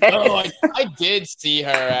 Oh, I did see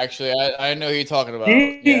her, actually. I know who you're talking about.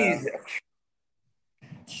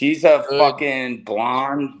 She's a fucking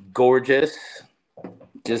blonde, gorgeous.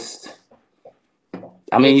 Just,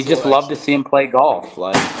 I mean, you just love to see him play golf.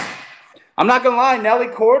 Like, I'm not going to lie, Nelly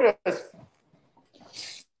Korda is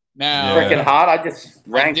freaking hot. I just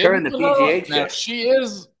ranked her in the PGA now, she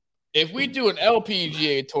is. If we do an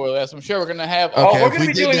LPGA tour list, I'm sure we're gonna have. Okay, we're gonna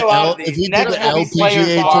be doing a lot of these. If we did the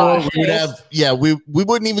LPGA tour, we would have. Yeah, we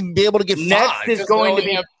wouldn't even be able to get next 5. Is going to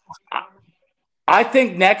be. I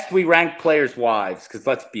think next we rank players' wives because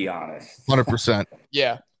let's be honest. 100%.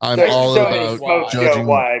 Yeah, I'm all about judging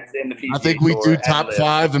wives in the PGA I think we do top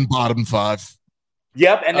 5 and bottom 5.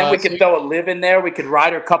 Yep, and then we could throw a live in there. We could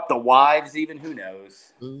Ryder Cup the wives, even who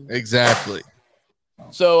knows? Exactly.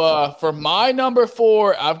 So for my number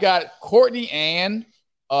 4, I've got Courtney Ann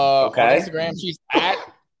on Instagram. She's at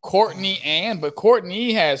Courtney Ann, but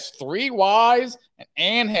Courtney has 3 Y's and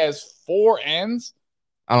Ann has 4 N's.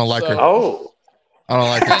 I don't like her. Oh. I don't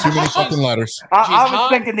like her. Too many fucking letters. I was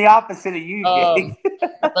thinking the opposite of you,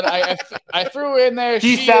 but I threw in there.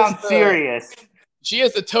 She sounds serious. She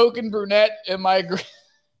is the token brunette in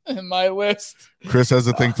my list. Chris has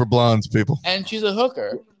a thing for blondes, people. And she's a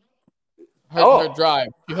hooker. Her drive.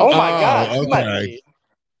 Oh my god! Okay.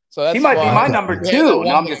 So that's she might be my number 2. No,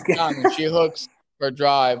 I'm just kidding. She hooks her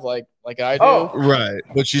drive like I do. Oh, right,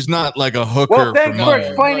 but she's not like a hooker. Well, thanks for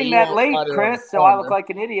explaining that late, Chris. So I look like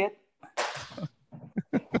an idiot.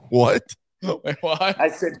 What? Wait, what? I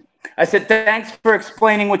said thanks for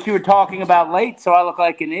explaining what you were talking about late. So I look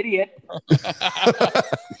like an idiot.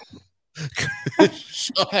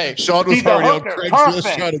 Hey, Sean was already on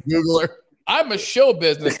Craigslist trying to Google her. I'm a show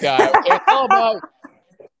business guy. Okay? It's all about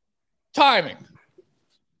timing.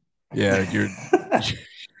 Yeah,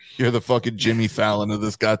 you're the fucking Jimmy Fallon of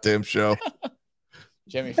this goddamn show.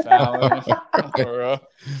 Jimmy Fallon. All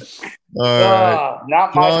right.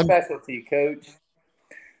 Not my specialty, Coach.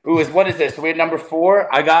 What is this? We're number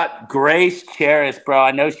 4. I got Grace Charis, bro.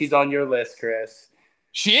 I know she's on your list, Chris.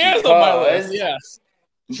 She is on my list. Yes,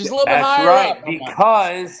 she's a little bit higher. That's right,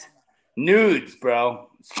 because nudes, bro.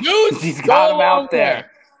 Nudes. She's got them out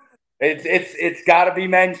there. It's got to be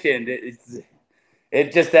mentioned.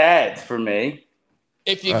 It just adds for me.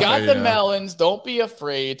 If you got the melons, don't be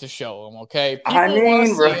afraid to show them. Okay, people want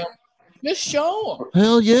to see them. Just show them.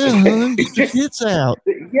 Hell yeah, hon. Get your tits out.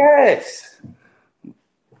 Yes.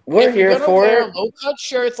 We're here for it. Low-cut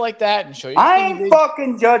shirts like that and show you. I ain't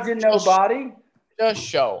fucking judging nobody. Just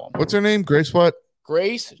show them. What's her name? Grace what?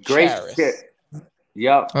 Grace Charis.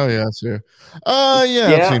 Yep. Oh yeah, it's her.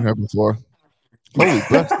 I've seen her before. Holy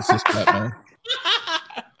breast, this is fat,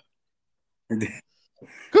 man.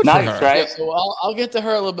 Good nice, for her. Right? Yeah, so I'll get to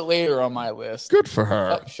her a little bit later on my list. Good for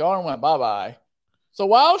her. Sean went bye-bye. So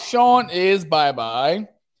while Sean is bye-bye,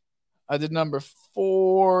 I did number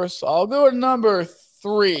 4. So I'll go to number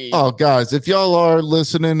 3. Oh, guys, if y'all are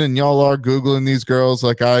listening and y'all are Googling these girls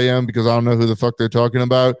like I am because I don't know who the fuck they're talking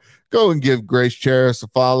about, go and give Grace Charis a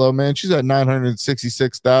follow, man. She's at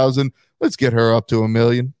 966,000. Let's get her up to 1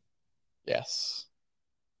 million. Yes.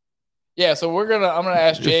 Yeah, so I'm gonna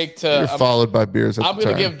ask Jake to. You're followed by beers. I'm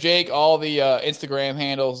gonna give Jake all the Instagram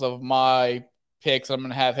handles of my picks. I'm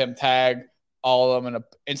gonna have him tag all of them in an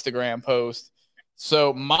Instagram post.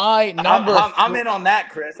 So my number, I'm in on that,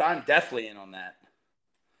 Chris. I'm definitely in on that.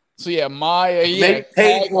 So yeah, give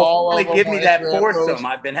me that foursome.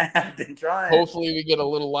 I've been trying. Hopefully, we get a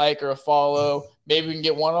little like or a follow. Maybe we can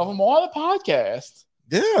get one of them on the podcast.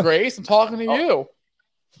 Yeah, Grace, I'm talking to you.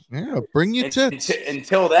 Yeah, bring your tits.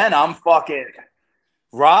 Until then, I'm fucking.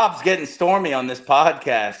 Rob's getting stormy on this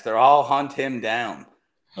podcast, or I'll hunt him down.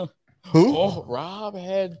 Who? Oh, Rob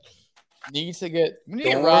Head needs to get. We need to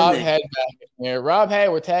get Rob Head back in here. Rob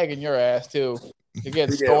Head, we're tagging your ass too to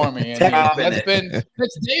get Stormy in here. That's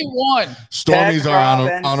day one. Stormy's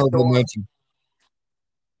our honorable mention.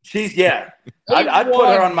 She's I'd put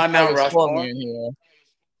her on my Mount Rushmore. In here.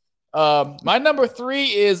 My number 3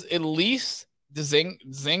 is Elise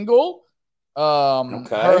Zingle.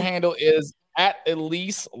 Her handle is at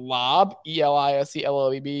Elise Lob,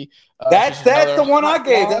 ELISELOBB. That's the one I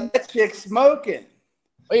gave. That chick's smoking.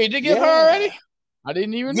 Oh, you did give her already? I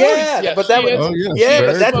didn't even know. Yeah, but that was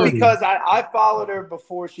but that's because I followed her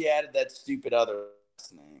before she added that stupid other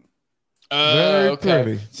name.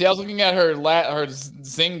 Okay. See, I was looking at her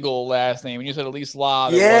Zingle last name, and you said Elise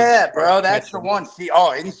Lob. Yeah, bro, that's the one.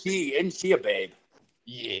 Isn't she a babe?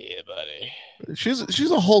 Yeah, buddy.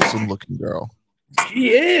 She's a wholesome looking girl. She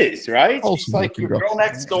is, right? Wholesome She's like your girl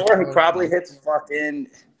next door who probably hits fucking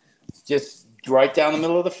just right down the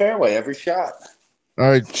middle of the fairway every shot. All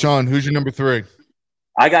right, Sean, who's your number 3?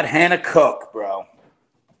 I got Hannah Cook, bro.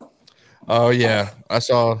 Oh yeah, I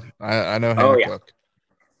know Hannah Cook.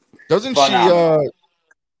 Doesn't she?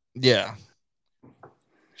 Yeah,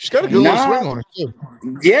 she's got a good little swing on it too.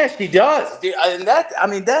 Yeah, she does. And that's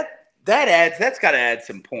got to add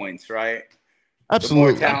some points, right?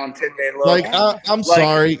 Absolutely. The more talented they look. I'm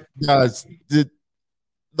sorry, guys. The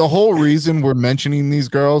whole reason we're mentioning these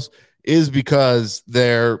girls is because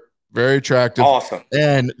they're very attractive, awesome,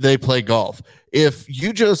 and they play golf. If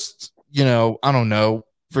you just, I don't know,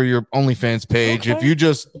 for your OnlyFans page, if you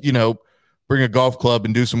just, bring a golf club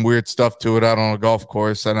and do some weird stuff to it out on a golf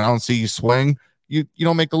course, and I don't see you swing, you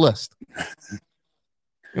don't make the list. You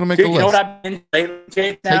don't make the list. You know what I've been lately,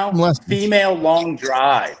 Jake, now? Female long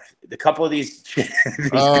drive. A couple of these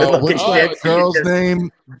good-looking chicks. Girl's name?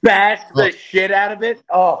 Bash the shit out of it.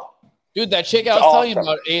 Oh. Dude, that chick I was telling you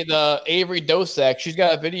about, the Avery Dosek, she's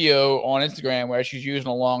got a video on Instagram where she's using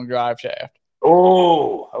a long drive shaft.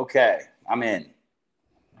 Oh, okay. I'm in.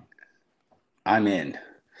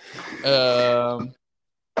 Who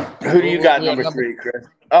do you got number 3, Chris?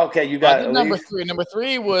 Okay, you got number 3. Number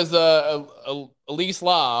 3 was Elise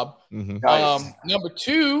Lob. Mm-hmm. Nice. Number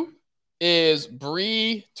 2 is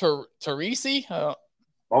Bree Teresi.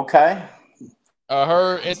 Okay.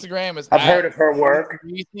 Her Instagram is. I've heard of her work.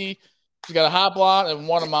 Teresi. She's got a hot blonde and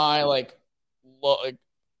one of my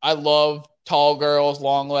I love tall girls,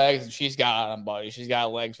 long legs, and she's got them, buddy. She's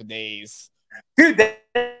got legs for days. Dude,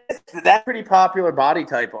 that's pretty popular body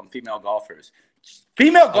type on female golfers.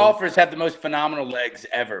 Female golfers have the most phenomenal legs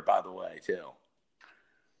ever, by the way, too.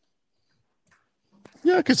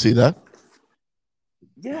 Yeah, I could see that.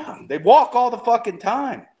 Yeah, they walk all the fucking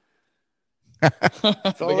time. They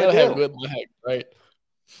gotta have good legs, right?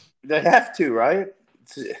 They have to, right?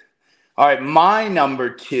 All right, my number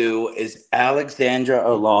 2 is Alexandria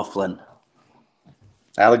O'Loughlin.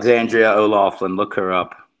 Alexandria O'Loughlin, look her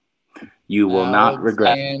up. You will not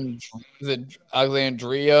regret. Is it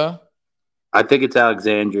Alexandria? I think it's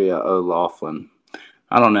Alexandria O'Loughlin.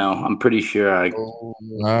 I don't know. I'm pretty sure I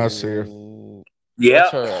see her. Yeah.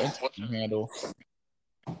 What's her Instagram handle?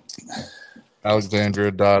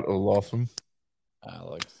 Alexandria.O'Loughlin.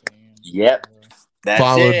 Yep. That's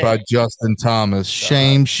followed by Justin Thomas.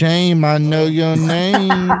 Shame, I know your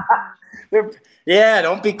name. Yeah,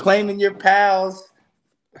 don't be claiming your pals.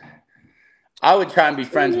 I would try and be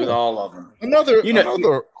friends with all of them. Another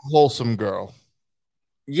wholesome girl.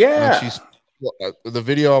 Yeah. And she's the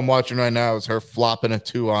video I'm watching right now is her flopping a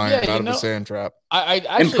 2-iron out of the sand trap. I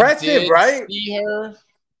actually impressive, right? See her,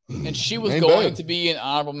 and she was going to be an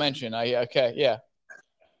honorable mention. I dig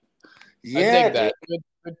that.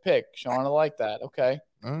 Good pick, Sean. I like that. Okay.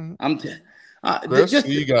 Chris,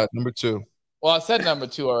 who you got number 2? Well, I said number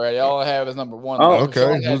 2 already. All I have is number 1. Oh,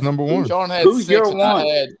 okay. Who's number 1? Sean had Who's 6. your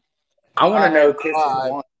 1? I want to know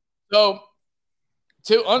Chris's 1. So,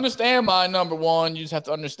 to understand my number 1, you just have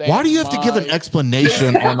to understand. Why do you have to give an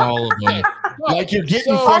explanation on all of them? Like you're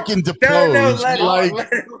getting fucking deposed. I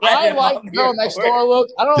like the girl next door look.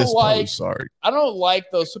 I don't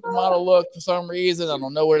like those supermodel look for some reason. I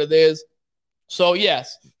don't know what it is. So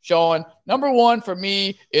yes, Sean, number 1 for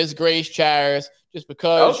me is Grace Charis, just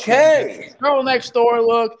because girl next door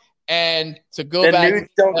look, and to go the back,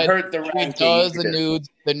 nudes don't hurt the ranking. Does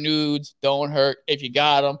the nudes don't hurt. If you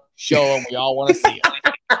got them, show them. We all want to see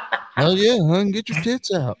them. Hell yeah, hun, get your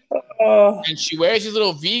tits out. And she wears these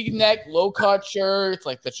little V-neck, low-cut shirts,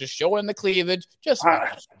 like that's just showing the cleavage. Just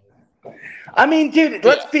I mean, dude,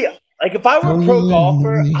 let's be like, if I were a pro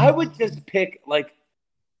golfer, I would just pick like.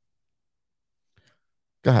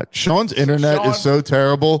 God, Sean's internet is so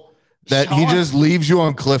terrible that he just leaves you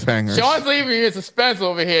on cliffhangers. Sean's leaving you in suspense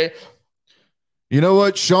over here. You know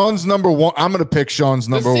what? Sean's number one. I'm going to pick Sean's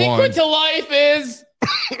number one. The secret to life is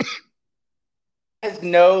there's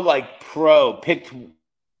no like pro picked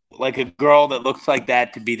like a girl that looks like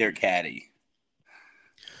that to be their caddy.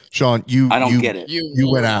 Sean, I don't get it.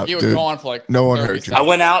 You went out. You were gone for like no one heard you. I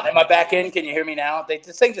went out. Am I back in? Can you hear me now?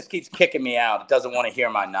 This thing just keeps kicking me out. It doesn't want to hear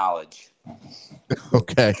my knowledge.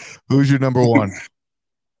 Okay. Who's your number one?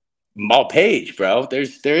 Paige, bro. There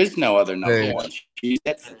is no other number Paige. one.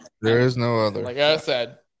 There is no other. Like I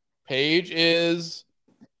said, Paige is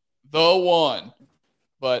the one.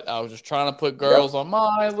 But I was just trying to put girls on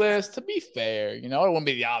my list to be fair. You know, it wouldn't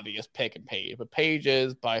be the obvious pick and Paige, but Paige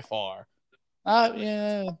is by far.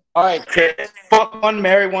 Yeah. All right, Chris. Fuck one,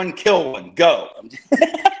 marry one, kill one. Go.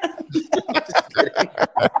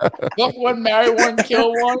 Fuck one, marry one,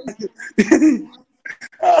 kill one.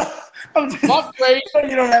 Fuck Paige.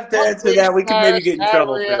 You don't have to answer that. We can maybe get in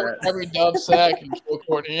trouble for that. Every dub sack and kill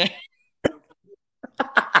Courtney.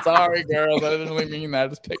 Sorry, girls. I didn't really mean that. I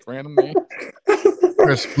just picked random names.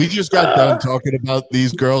 Chris, we just got done talking about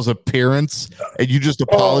these girls' appearance, and you just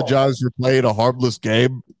apologized for playing a harmless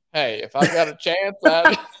game. Hey, if I got a chance,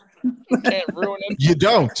 I can't ruin it. You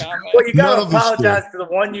don't. Well, you got to apologize to the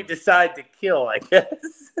one you decide to kill, I guess.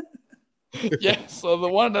 Yeah, so the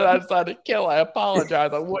one that I decided to kill, I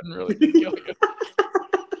apologize. I wouldn't really kill you.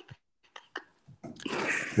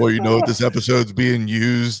 Well, you know this episode's being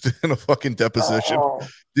used in a fucking deposition.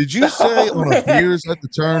 Did you say on a Beers at the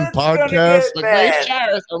Turn podcast? But Grace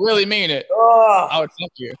Charis, I really mean it. I would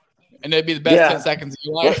thank you. And it'd be the best 10 seconds of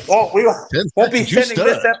your life. We won't be sending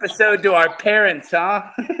this episode to our parents, huh?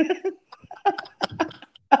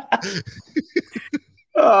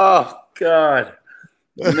 Oh, God.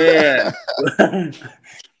 Man.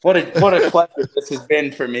 What a pleasure this has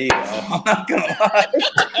been for me, though. I'm not going to lie.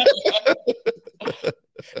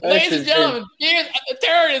 Ladies and gentlemen, Beers at the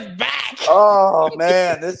Turn is back. Oh,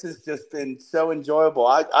 man. This has just been so enjoyable.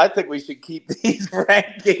 I think we should keep these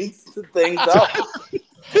rankings things up.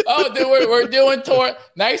 Oh, dude, we're doing tour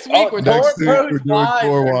next week. We're doing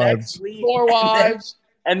Four Wives. Four Wives.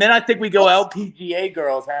 And then I think we go LPGA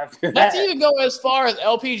girls after that. Let's even go as far as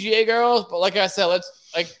LPGA girls. But like I said,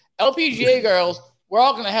 LPGA girls, we're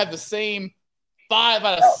all going to have the same 5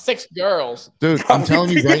 out of 6 girls. Dude, I'm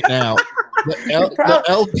telling you right now, the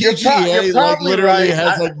LPGA literally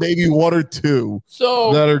has maybe 1 or 2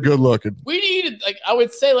 that are good looking. We need, I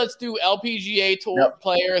would say let's do LPGA tour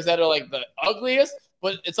players that are like the ugliest.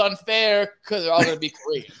 But it's unfair because they're all going to be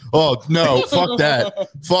Korean. Oh, no. Fuck that.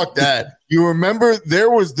 Fuck that. You remember there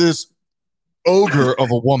was this ogre of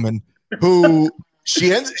a woman who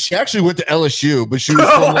she actually went to LSU, but she was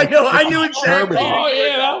from I knew exactly. Oh,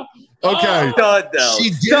 yeah. Okay. Stud, though. She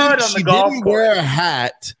didn't wear a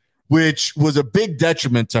hat, which was a big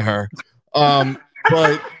detriment to her.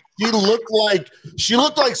 But she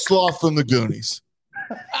looked like Sloth from the Goonies.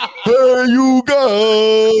 Hey, you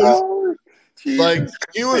guys. Like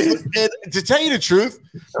he was, to tell you the truth,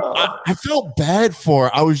 I felt bad for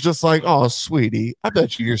her. I was just like, "Oh, sweetie, I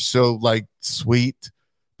bet you're so sweet,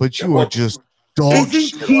 but you are just dog."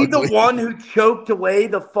 Isn't she the one who choked away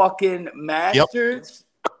the fucking Masters?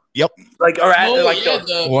 Yep.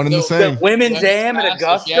 The one and the same. The women's Am at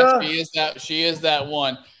Augusta. Yes, she is that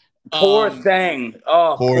one. Poor thing.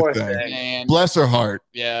 Oh, poor thing. Man. Bless her heart.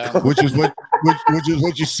 Yeah. Which is what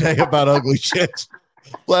you say about ugly chicks.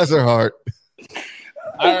 Bless her heart.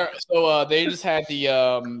 So they just had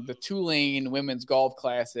the Tulane Women's Golf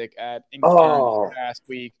Classic at Inkster last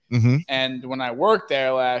week, and when I worked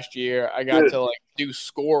there last year, I got to do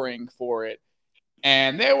scoring for it,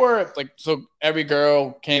 and there were so every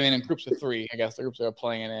girl came in groups of 3. I guess the groups they were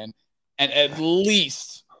playing in, and at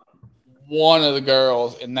least one of the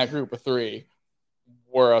girls in that group of 3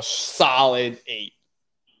 were a solid 8.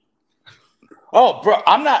 Oh, bro,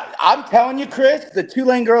 I'm telling you, Chris, the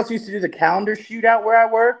Tulane girls used to do the calendar shootout where I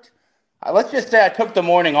worked. Let's just say I took the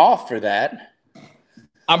morning off for that.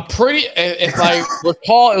 If I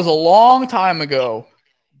recall, it was a long time ago,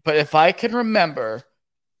 but if I can remember,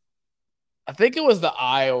 I think it was the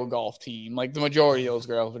Iowa golf team. The majority of those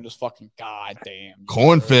girls were just fucking goddamn.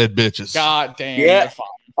 Corn-fed bitches. Goddamn. Yeah.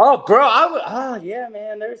 Oh, bro, yeah,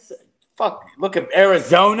 man, look at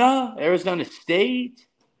Arizona State.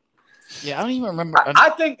 Yeah, I don't even remember. I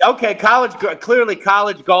think, clearly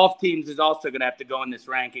college golf teams is also going to have to go in this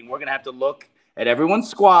ranking. We're going to have to look at everyone's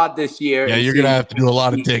squad this year. Yeah, you're going to have to do a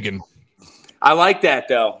lot of digging. I like that,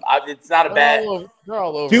 though. It's not a bad.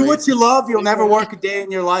 Do what you love. You'll never work a day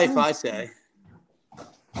in your life, I say.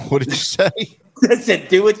 What did you say? I said,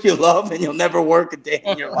 do what you love, and you'll never work a day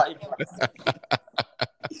in your life.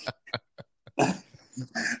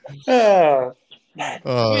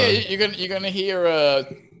 you're gonna hear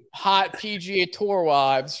hot PGA Tour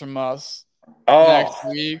wives from us next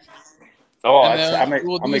week.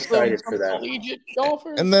 I'm excited for that. Collegiate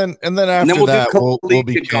golfers. And then after that, we'll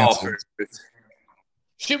be canceled.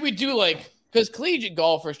 Should we do because collegiate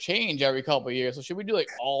golfers change every couple of years, so should we do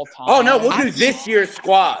all time? Oh no, we'll do this year's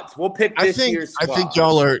squads. We'll pick this year's squad. I think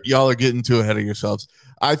y'all are getting too ahead of yourselves.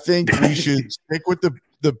 I think we should stick with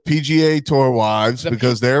the PGA Tour wives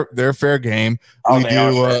because they're fair game. We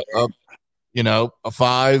do a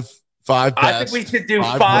five best. I think we should do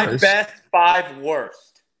five best, 5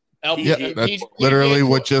 worst. Yeah, that's literally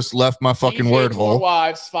what just left my fucking word hole.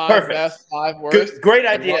 Wives, 5 best, 5 worst. Great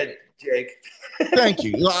idea, Jake. Thank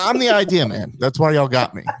you. I'm the idea man. That's why y'all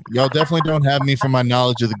got me. Y'all definitely don't have me for my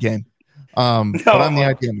knowledge of the game. But I'm the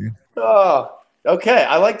idea man. Oh, okay.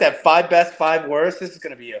 I like that. 5 best, 5 worst. This is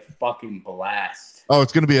going to be a fucking blast. Oh,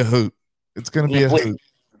 it's going to be a hoot. It's going to be a hoot.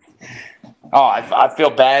 Oh, I feel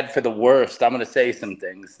bad for the worst. I'm going to say some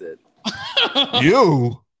things that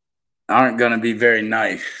you aren't going to be very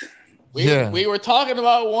nice. We were talking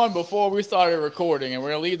about one before we started recording, and we're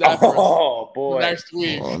going to leave that for next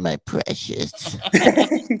week. Oh, my precious.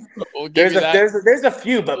 There's a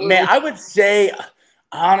few, but man, I would say,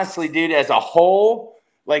 honestly, dude, as a whole,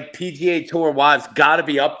 PGA Tour wives got to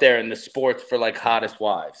be up there in the sports for hottest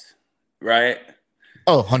wives, right?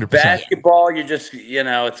 Oh, 100%. Basketball, you're just,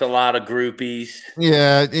 it's a lot of groupies.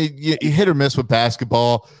 Yeah, you hit or miss with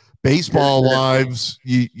basketball. Baseball wives,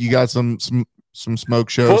 you got some smoke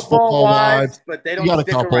shows. Football wives, but they don't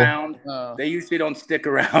stick around. They usually don't stick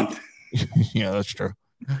around. Yeah, that's true.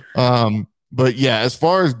 But yeah, as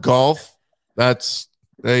far as golf, that's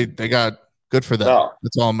they got good for them. Oh.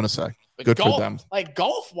 That's all I'm gonna say. But good for them.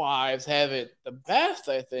 Golf wives have it the best,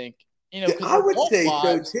 I think. I would say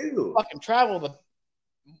so too. Fucking travel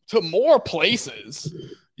to more places.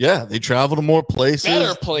 Yeah, they travel to more places.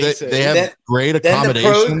 Better places. They have great accommodations.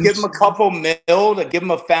 Then the pros give them a couple mil to give them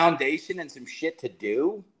a foundation and some shit to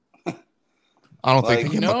do. I don't think they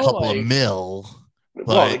give them a couple of mil.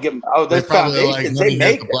 Well, they give them, there's foundations. They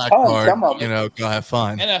make the black card. Go have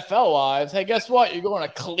fun. NFL wives. Hey, guess what? You're going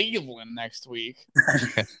to Cleveland next week.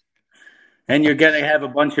 And you're going to have a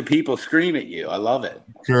bunch of people scream at you. I love it.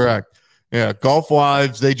 Correct. Yeah, golf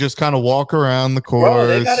wives, they just kind of walk around the course. Bro,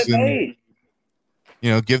 they got it made.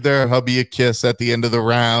 Give their hubby a kiss at the end of the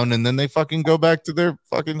round, and then they fucking go back to their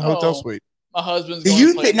fucking hotel suite. My husband's. Do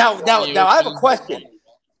you think now? I have a question.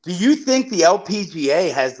 Do you think the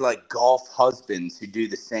LPGA has golf husbands who do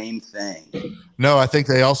the same thing? No, I think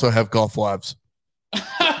they also have golf wives.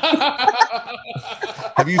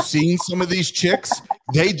 Have you seen some of these chicks?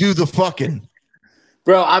 They do the fucking.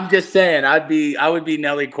 Bro, I'm just saying, I would be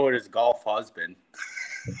Nelly Corda's golf husband.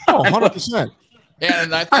 Oh, 100%. Yeah,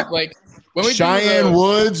 and I think when we Cheyenne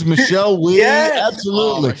Woods, Michelle Wee,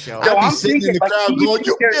 absolutely. I'd be sitting in the crowd going,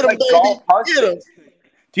 "You get him, baby, get him."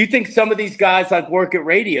 Do you think some of these guys work at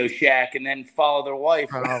Radio Shack and then follow their wife?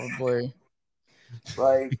 Probably.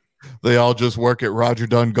 They all just work at Roger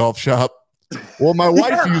Dunn Golf Shop. Well, my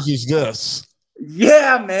wife uses this.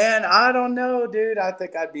 Yeah, man. I don't know, dude. I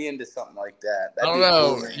think I'd be into something like that. I don't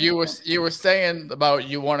know. Cool. You were saying about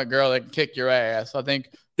you want a girl that can kick your ass. I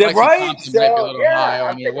think right. So yeah,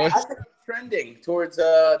 I think I'm trending towards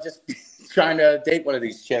just trying to date one of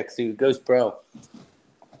these chicks who goes pro.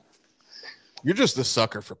 You're just a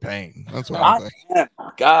sucker for pain. That's what I think.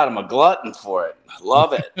 God, I'm a glutton for it. I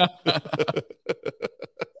love it.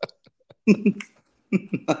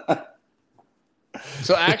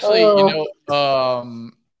 So actually,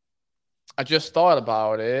 I just thought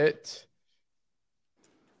about it.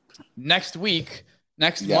 Next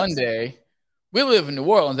Monday, we live in New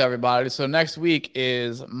Orleans, everybody. So next week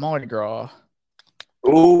is Mardi Gras.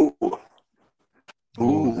 Ooh,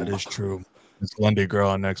 that is true. It's Monday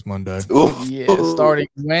Gras next Monday. Yeah, starting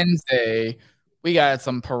Wednesday, we got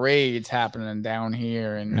some parades happening down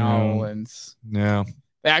here in New Orleans. Yeah,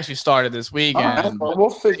 they actually started this weekend.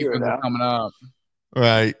 We'll figure it out. Coming up,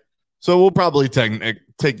 right? So we'll probably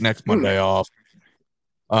take next Monday off.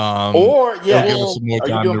 Give us some more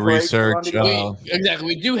time to research. Exactly,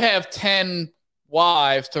 we do have 10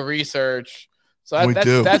 wives to research, so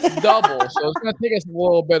that's double. So it's going to take us a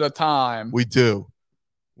little bit of time. We do.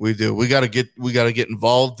 We got to get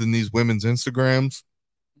involved in these women's Instagrams.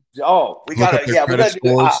 Oh, we got to. Yeah, we got to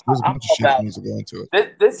do. I'm about to go into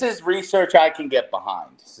it. This is research I can get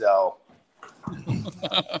behind. So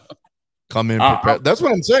come in prepared. That's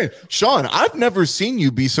what I'm saying, Sean. I've never seen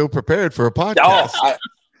you be so prepared for a podcast.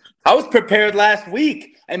 I was prepared last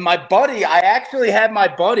week, and my buddy. I actually had my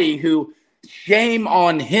buddy who shame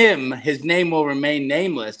on him. His name will remain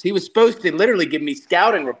nameless. He was supposed to literally give me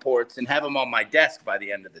scouting reports and have them on my desk by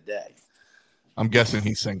the end of the day. I'm guessing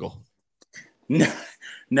he's single.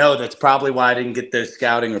 No, that's probably why I didn't get those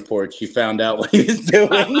scouting reports. You found out what he was doing.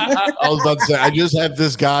 I was about to say, I just have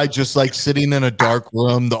this guy just like sitting in a dark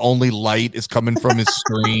room. The only light is coming from his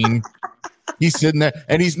screen. He's sitting there,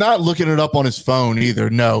 and he's not looking it up on his phone either.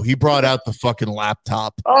 No, he brought out the fucking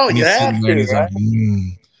laptop. Oh, yeah. He's like,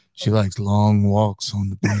 she likes long walks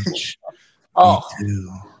on the beach. Oh,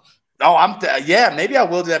 yeah. Maybe I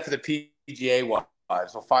will do that for the PGA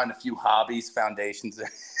wives. We'll find a few hobbies, foundations.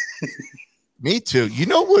 Me too. You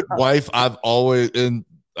know what wife I've always, and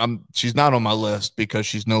she's not on my list because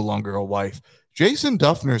she's no longer a wife. Jason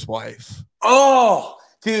Duffner's wife. Oh,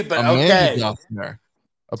 dude, but Amanda Duffner.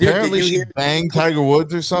 Apparently she banged Tiger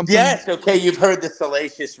Woods or something. Yes, okay. You've heard the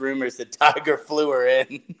salacious rumors that Tiger flew her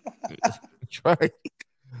in. That's right.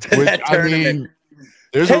 Which, I mean,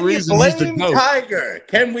 there's a reason he's the GOAT. Tiger?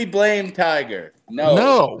 Can we blame Tiger?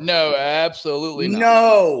 No, absolutely not.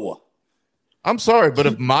 No. I'm sorry, but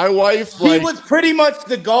if my wife, he was pretty much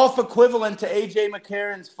the golf equivalent to AJ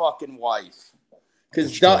McCarron's fucking wife,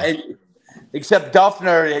 because except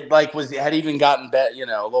Duffner had even gotten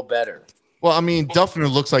a little better. Well, I mean,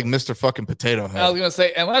 Duffner looks like Mr. fucking Potato Head. I was gonna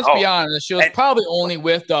say, and let's be honest, she was probably only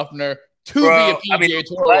with Duffner to be a PGA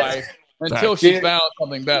Tour wife until she found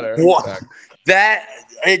something better.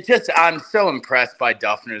 I'm so impressed by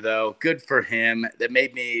Duffner, though. Good for him.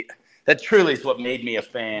 That truly is what made me a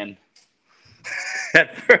fan.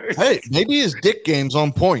 At first. Hey, maybe his dick game's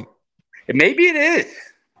on point. Maybe it is.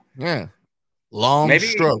 Yeah. Long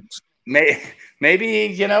strokes. Maybe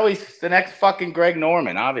he's the next fucking Greg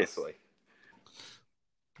Norman, obviously.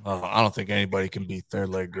 I don't think anybody can beat Third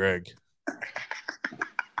Leg Greg.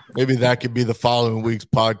 Maybe that could be the following week's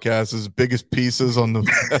podcast, his biggest pieces on the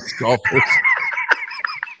best golfers.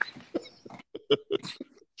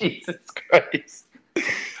 Jesus Christ.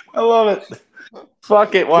 I love it.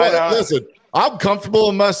 Fuck it. Why not? Listen, I'm comfortable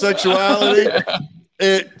in my sexuality.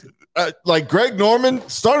 Like Greg Norman,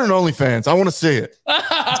 start an OnlyFans. I want to see it.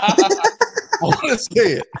 I want to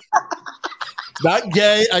see it. Not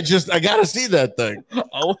gay. I got to see that thing.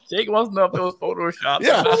 Oh, Jake wants to know if it was Photoshop.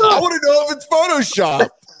 Yeah, I want to know if it's Photoshop.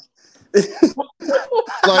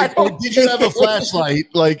 Like, did you have a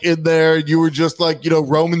flashlight like in there? You were just like,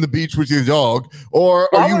 roaming the beach with your dog,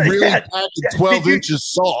 or are you really packing 12 inches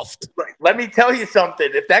soft? Let me tell you something.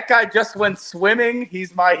 If that guy just went swimming,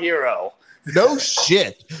 he's my hero. No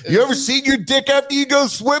shit. You ever seen your dick after you go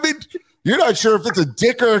swimming? You're not sure if it's a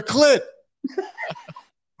dick or a clit.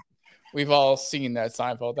 We've all seen that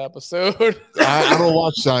Seinfeld episode. I don't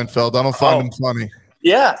watch Seinfeld. I don't find him funny.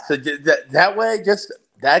 Yeah, so that way,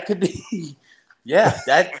 that could be. Yeah,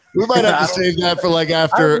 that we might have to save that for like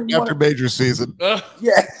after major season.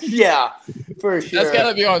 Yeah, for sure. That's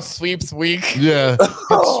gotta be on Sweeps Week. Yeah,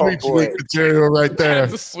 Sweeps Week material right there.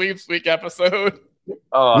 That's a Sweeps Week episode.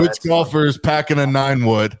 Oh, which golfer is packing a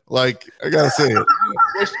 9-wood? Like, I gotta see it.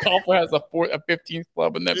 Which golfer has a 15th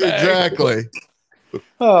club in their bag? Exactly.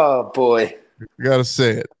 Oh boy, you gotta see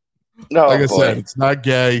it. No, like I said, it's not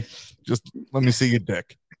gay. Just let me see your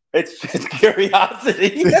dick. It's just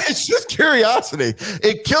curiosity. It's just curiosity.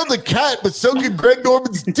 It killed the cat, but so did Greg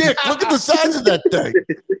Norman's dick. Look at the size of that thing.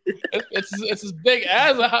 It's as big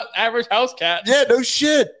as an average house cat. Yeah, no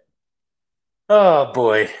shit. Oh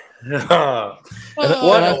boy. What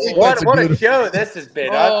a show this has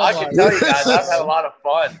been. I can tell you guys, I've had a lot of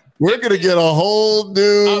fun. We're going to get a whole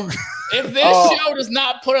new... If this show does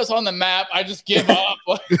not put us on the map, I just give up.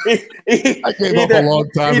 I gave up a long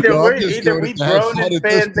time ago. Either we've grown in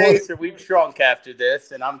fan base or we've shrunk after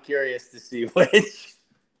this, and I'm curious to see which.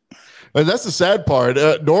 And that's the sad part.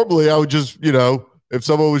 Normally, I would just, if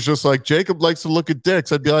someone was just like, Jacob likes to look at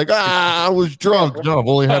dicks, I'd be like, I was drunk. No, I've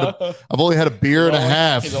only had a beer and a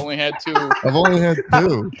half. He's only had 2. I've only had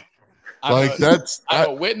 2. I'm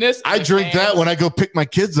a witness. I drink that when I go pick my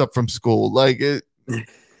kids up from school. Like it.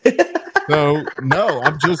 So no,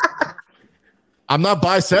 I'm not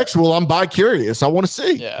bisexual. I'm bi-curious. I want to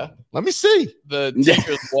see. Yeah. Let me see. The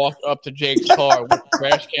teachers walk up to Jake's car with the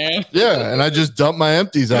trash can. Yeah, and I just dump my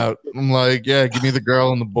empties out. I'm like, yeah, give me the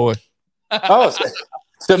girl and the boy. Oh,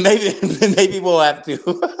 so maybe we'll have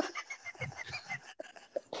to.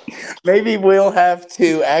 Maybe we'll have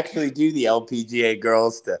to actually do the LPGA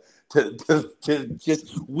girls to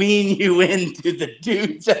just wean you into the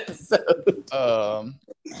dudes episode.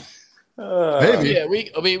 Maybe. Yeah,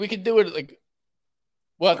 we could do it like.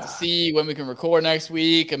 We'll have to see when we can record next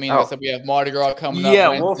week. I mean, like I said, we have Mardi Gras coming up. Yeah,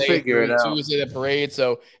 we'll figure it out. Tuesday, the parade.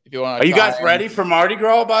 So if you want to, are you guys ready for Mardi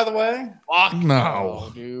Gras? By the way,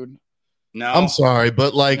 no, dude. No, I'm sorry,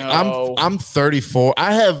 but like I'm 34.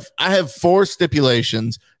 I have 4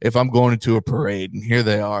 stipulations if I'm going into a parade, and here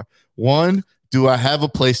they are. 1, do I have a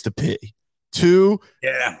place to pee? 2,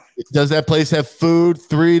 does that place have food?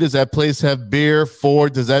 3, does that place have beer? 4,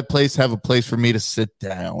 does that place have a place for me to sit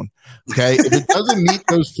down? Okay, if it doesn't meet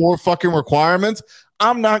those 4 fucking requirements,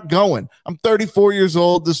 I'm not going. I'm 34 years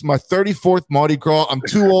old. This is my 34th Mardi Gras. I'm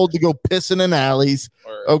too old to go pissing in alleys.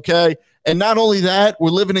 Okay. And not only that, we're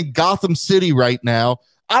living in Gotham City right now.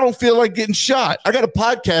 I don't feel like getting shot. I got a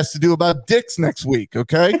podcast to do about dicks next week.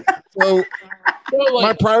 Okay. So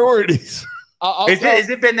my priorities. Has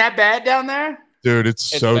it been that bad down there? Dude, it's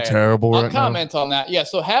so bad. Terrible. I'll comment on that. Yeah.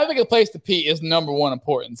 So having a place to pee is number 1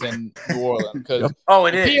 importance in New Orleans because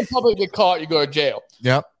it is. Pee in public, get caught, you go to jail.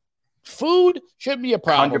 Yep. Food shouldn't be a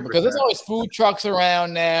problem 100%. Because there's always food trucks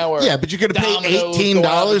around now. Or but you're going to pay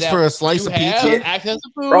 $18 for a slice of pizza? Access to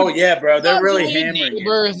food. Oh, yeah, bro. They're really hammering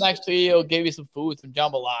neighbors next to you will give you some food, some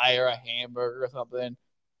jambalaya or a hamburger or something.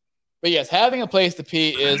 But yes, having a place to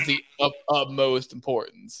pee is the utmost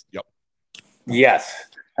importance. Yep. Yes.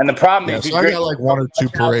 And the problem is, so I got like 1 or 2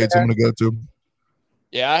 parades I'm going to go to.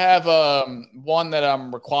 Yeah, I have one that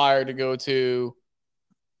I'm required to go to.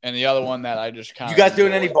 And the other one that I just kind of. You guys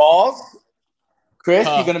doing any balls? Chris,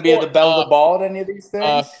 you going to be at the Belle of the Ball at any of these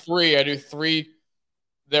things? 3. I do 3.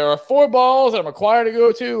 There are 4 balls that I'm required to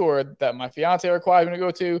go to or that my fiance requires me to go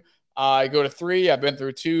to. I go to 3. I've been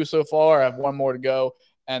through 2 so far. I have 1 more to go.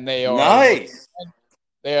 And they are nice.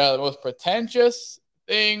 They are the most pretentious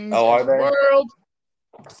things in the they? world.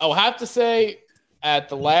 I'll have to say we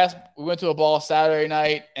went to a ball Saturday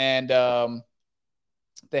night and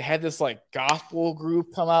they had this like gospel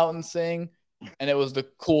group come out and sing, and it was the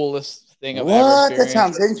coolest thing I've ever experienced. That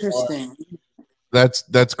sounds interesting.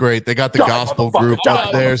 That's great. They got the gospel group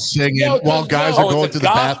up there singing while guys are going to the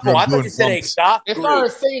bathroom. I thought you said a gospel. They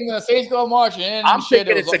started singing the Saints Go Marching in. I'm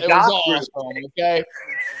thinking it's a gospel. Awesome, okay.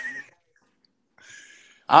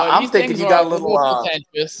 I'm thinking you got a little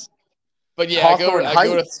pretentious. But yeah, I go to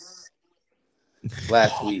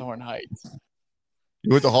last week. Hawthorne Heights.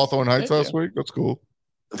 You went to Hawthorne Heights last week? That's cool.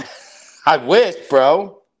 I wish,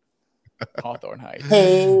 bro. Hawthorne Heights.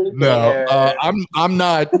 No, I'm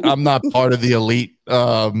not part of the elite.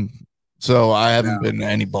 So I haven't been to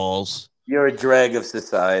any balls. You're a drag of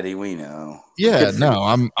society, we know. Yeah, no,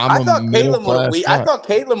 I thought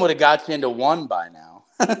Caitlin would have got you into 1 by now.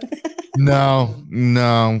 No.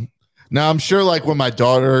 Now, I'm sure like when my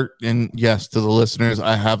daughter, and yes, to the listeners,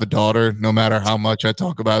 I have a daughter, no matter how much I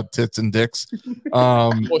talk about tits and dicks.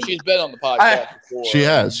 Well, she's been on the podcast before. She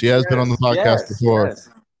has been on the podcast before. Yes.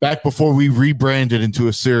 Back before we rebranded into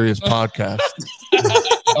a serious podcast.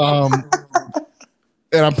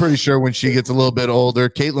 And I'm pretty sure when she gets a little bit older,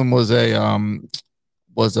 Caitlin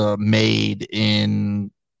was a maid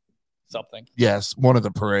in something. Yes, one of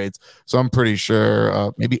the parades. So I'm pretty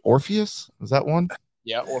sure maybe Orpheus, is that one?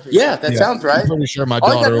 Yeah, Orpheus. Yeah, that sounds right. I'm pretty sure my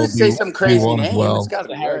daughter will say some crazy name. Well. It's got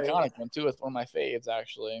the Harry Connick one too. It's one of my faves,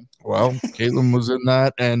 actually. Well, Caitlin was in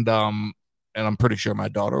that, and I'm pretty sure my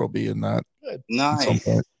daughter will be in that. Good. Nice.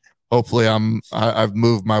 Hopefully, I've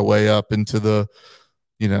moved my way up into the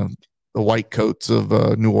white coats of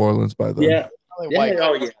New Orleans by then. Yeah.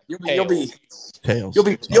 You'll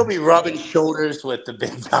be rubbing shoulders with the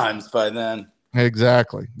big times by then.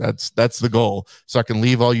 Exactly. That's the goal. So I can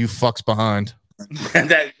leave all you fucks behind.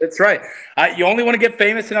 That's right. You only want to get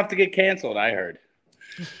famous enough to get canceled, I heard.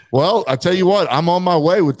 Well, I tell you what, I'm on my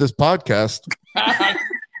way with this podcast.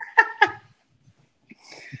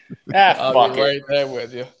 I'll be right there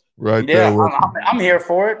with you. Right there. I'm here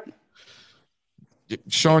for it.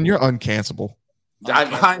 Sean, you're uncancelable.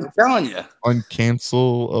 I'm telling you.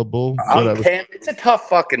 Uncancelable. It's a tough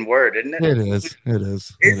fucking word, isn't it? It is.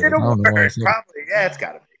 Is it a word? Probably. Yeah, it's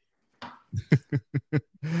got to be.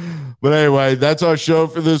 But anyway, that's our show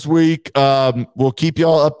for this week. We'll keep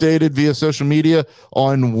y'all updated via social media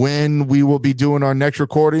on when we will be doing our next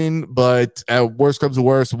recording. But at worst comes to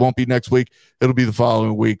worst, it won't be next week. It'll be the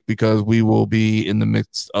following week because we will be in the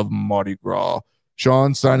midst of Mardi Gras.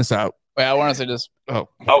 Sean, sign us out. Wait, I want to say just. Oh,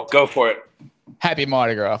 go for it. Happy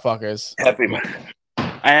Mardi Gras, fuckers. Happy Mardi Gras.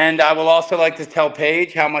 And I will also like to tell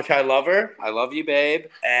Paige how much I love her. I love you, babe.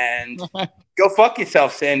 And go fuck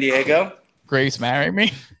yourself, San Diego. Grace, marry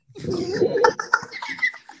me.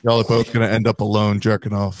 Y'all are both going to end up alone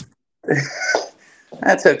jerking off.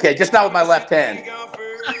 That's okay. Just not with my left hand. I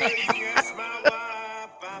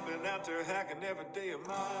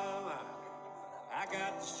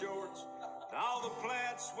got the shorts, all the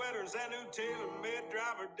plaid sweaters, that new tailor-made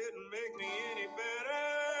driver didn't make me any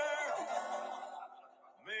better.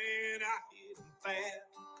 Man, I hit him fat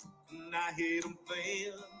and I hit him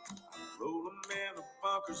thin. Roll them in the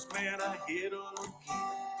bunkers, man, I hit them again.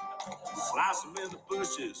 Slice them in the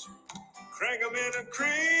bushes, crank them in the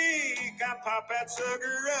creek. I pop that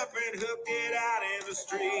sucker up and hook it out in the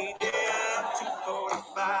street. Yeah, I'm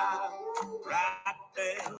 245, right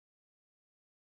there.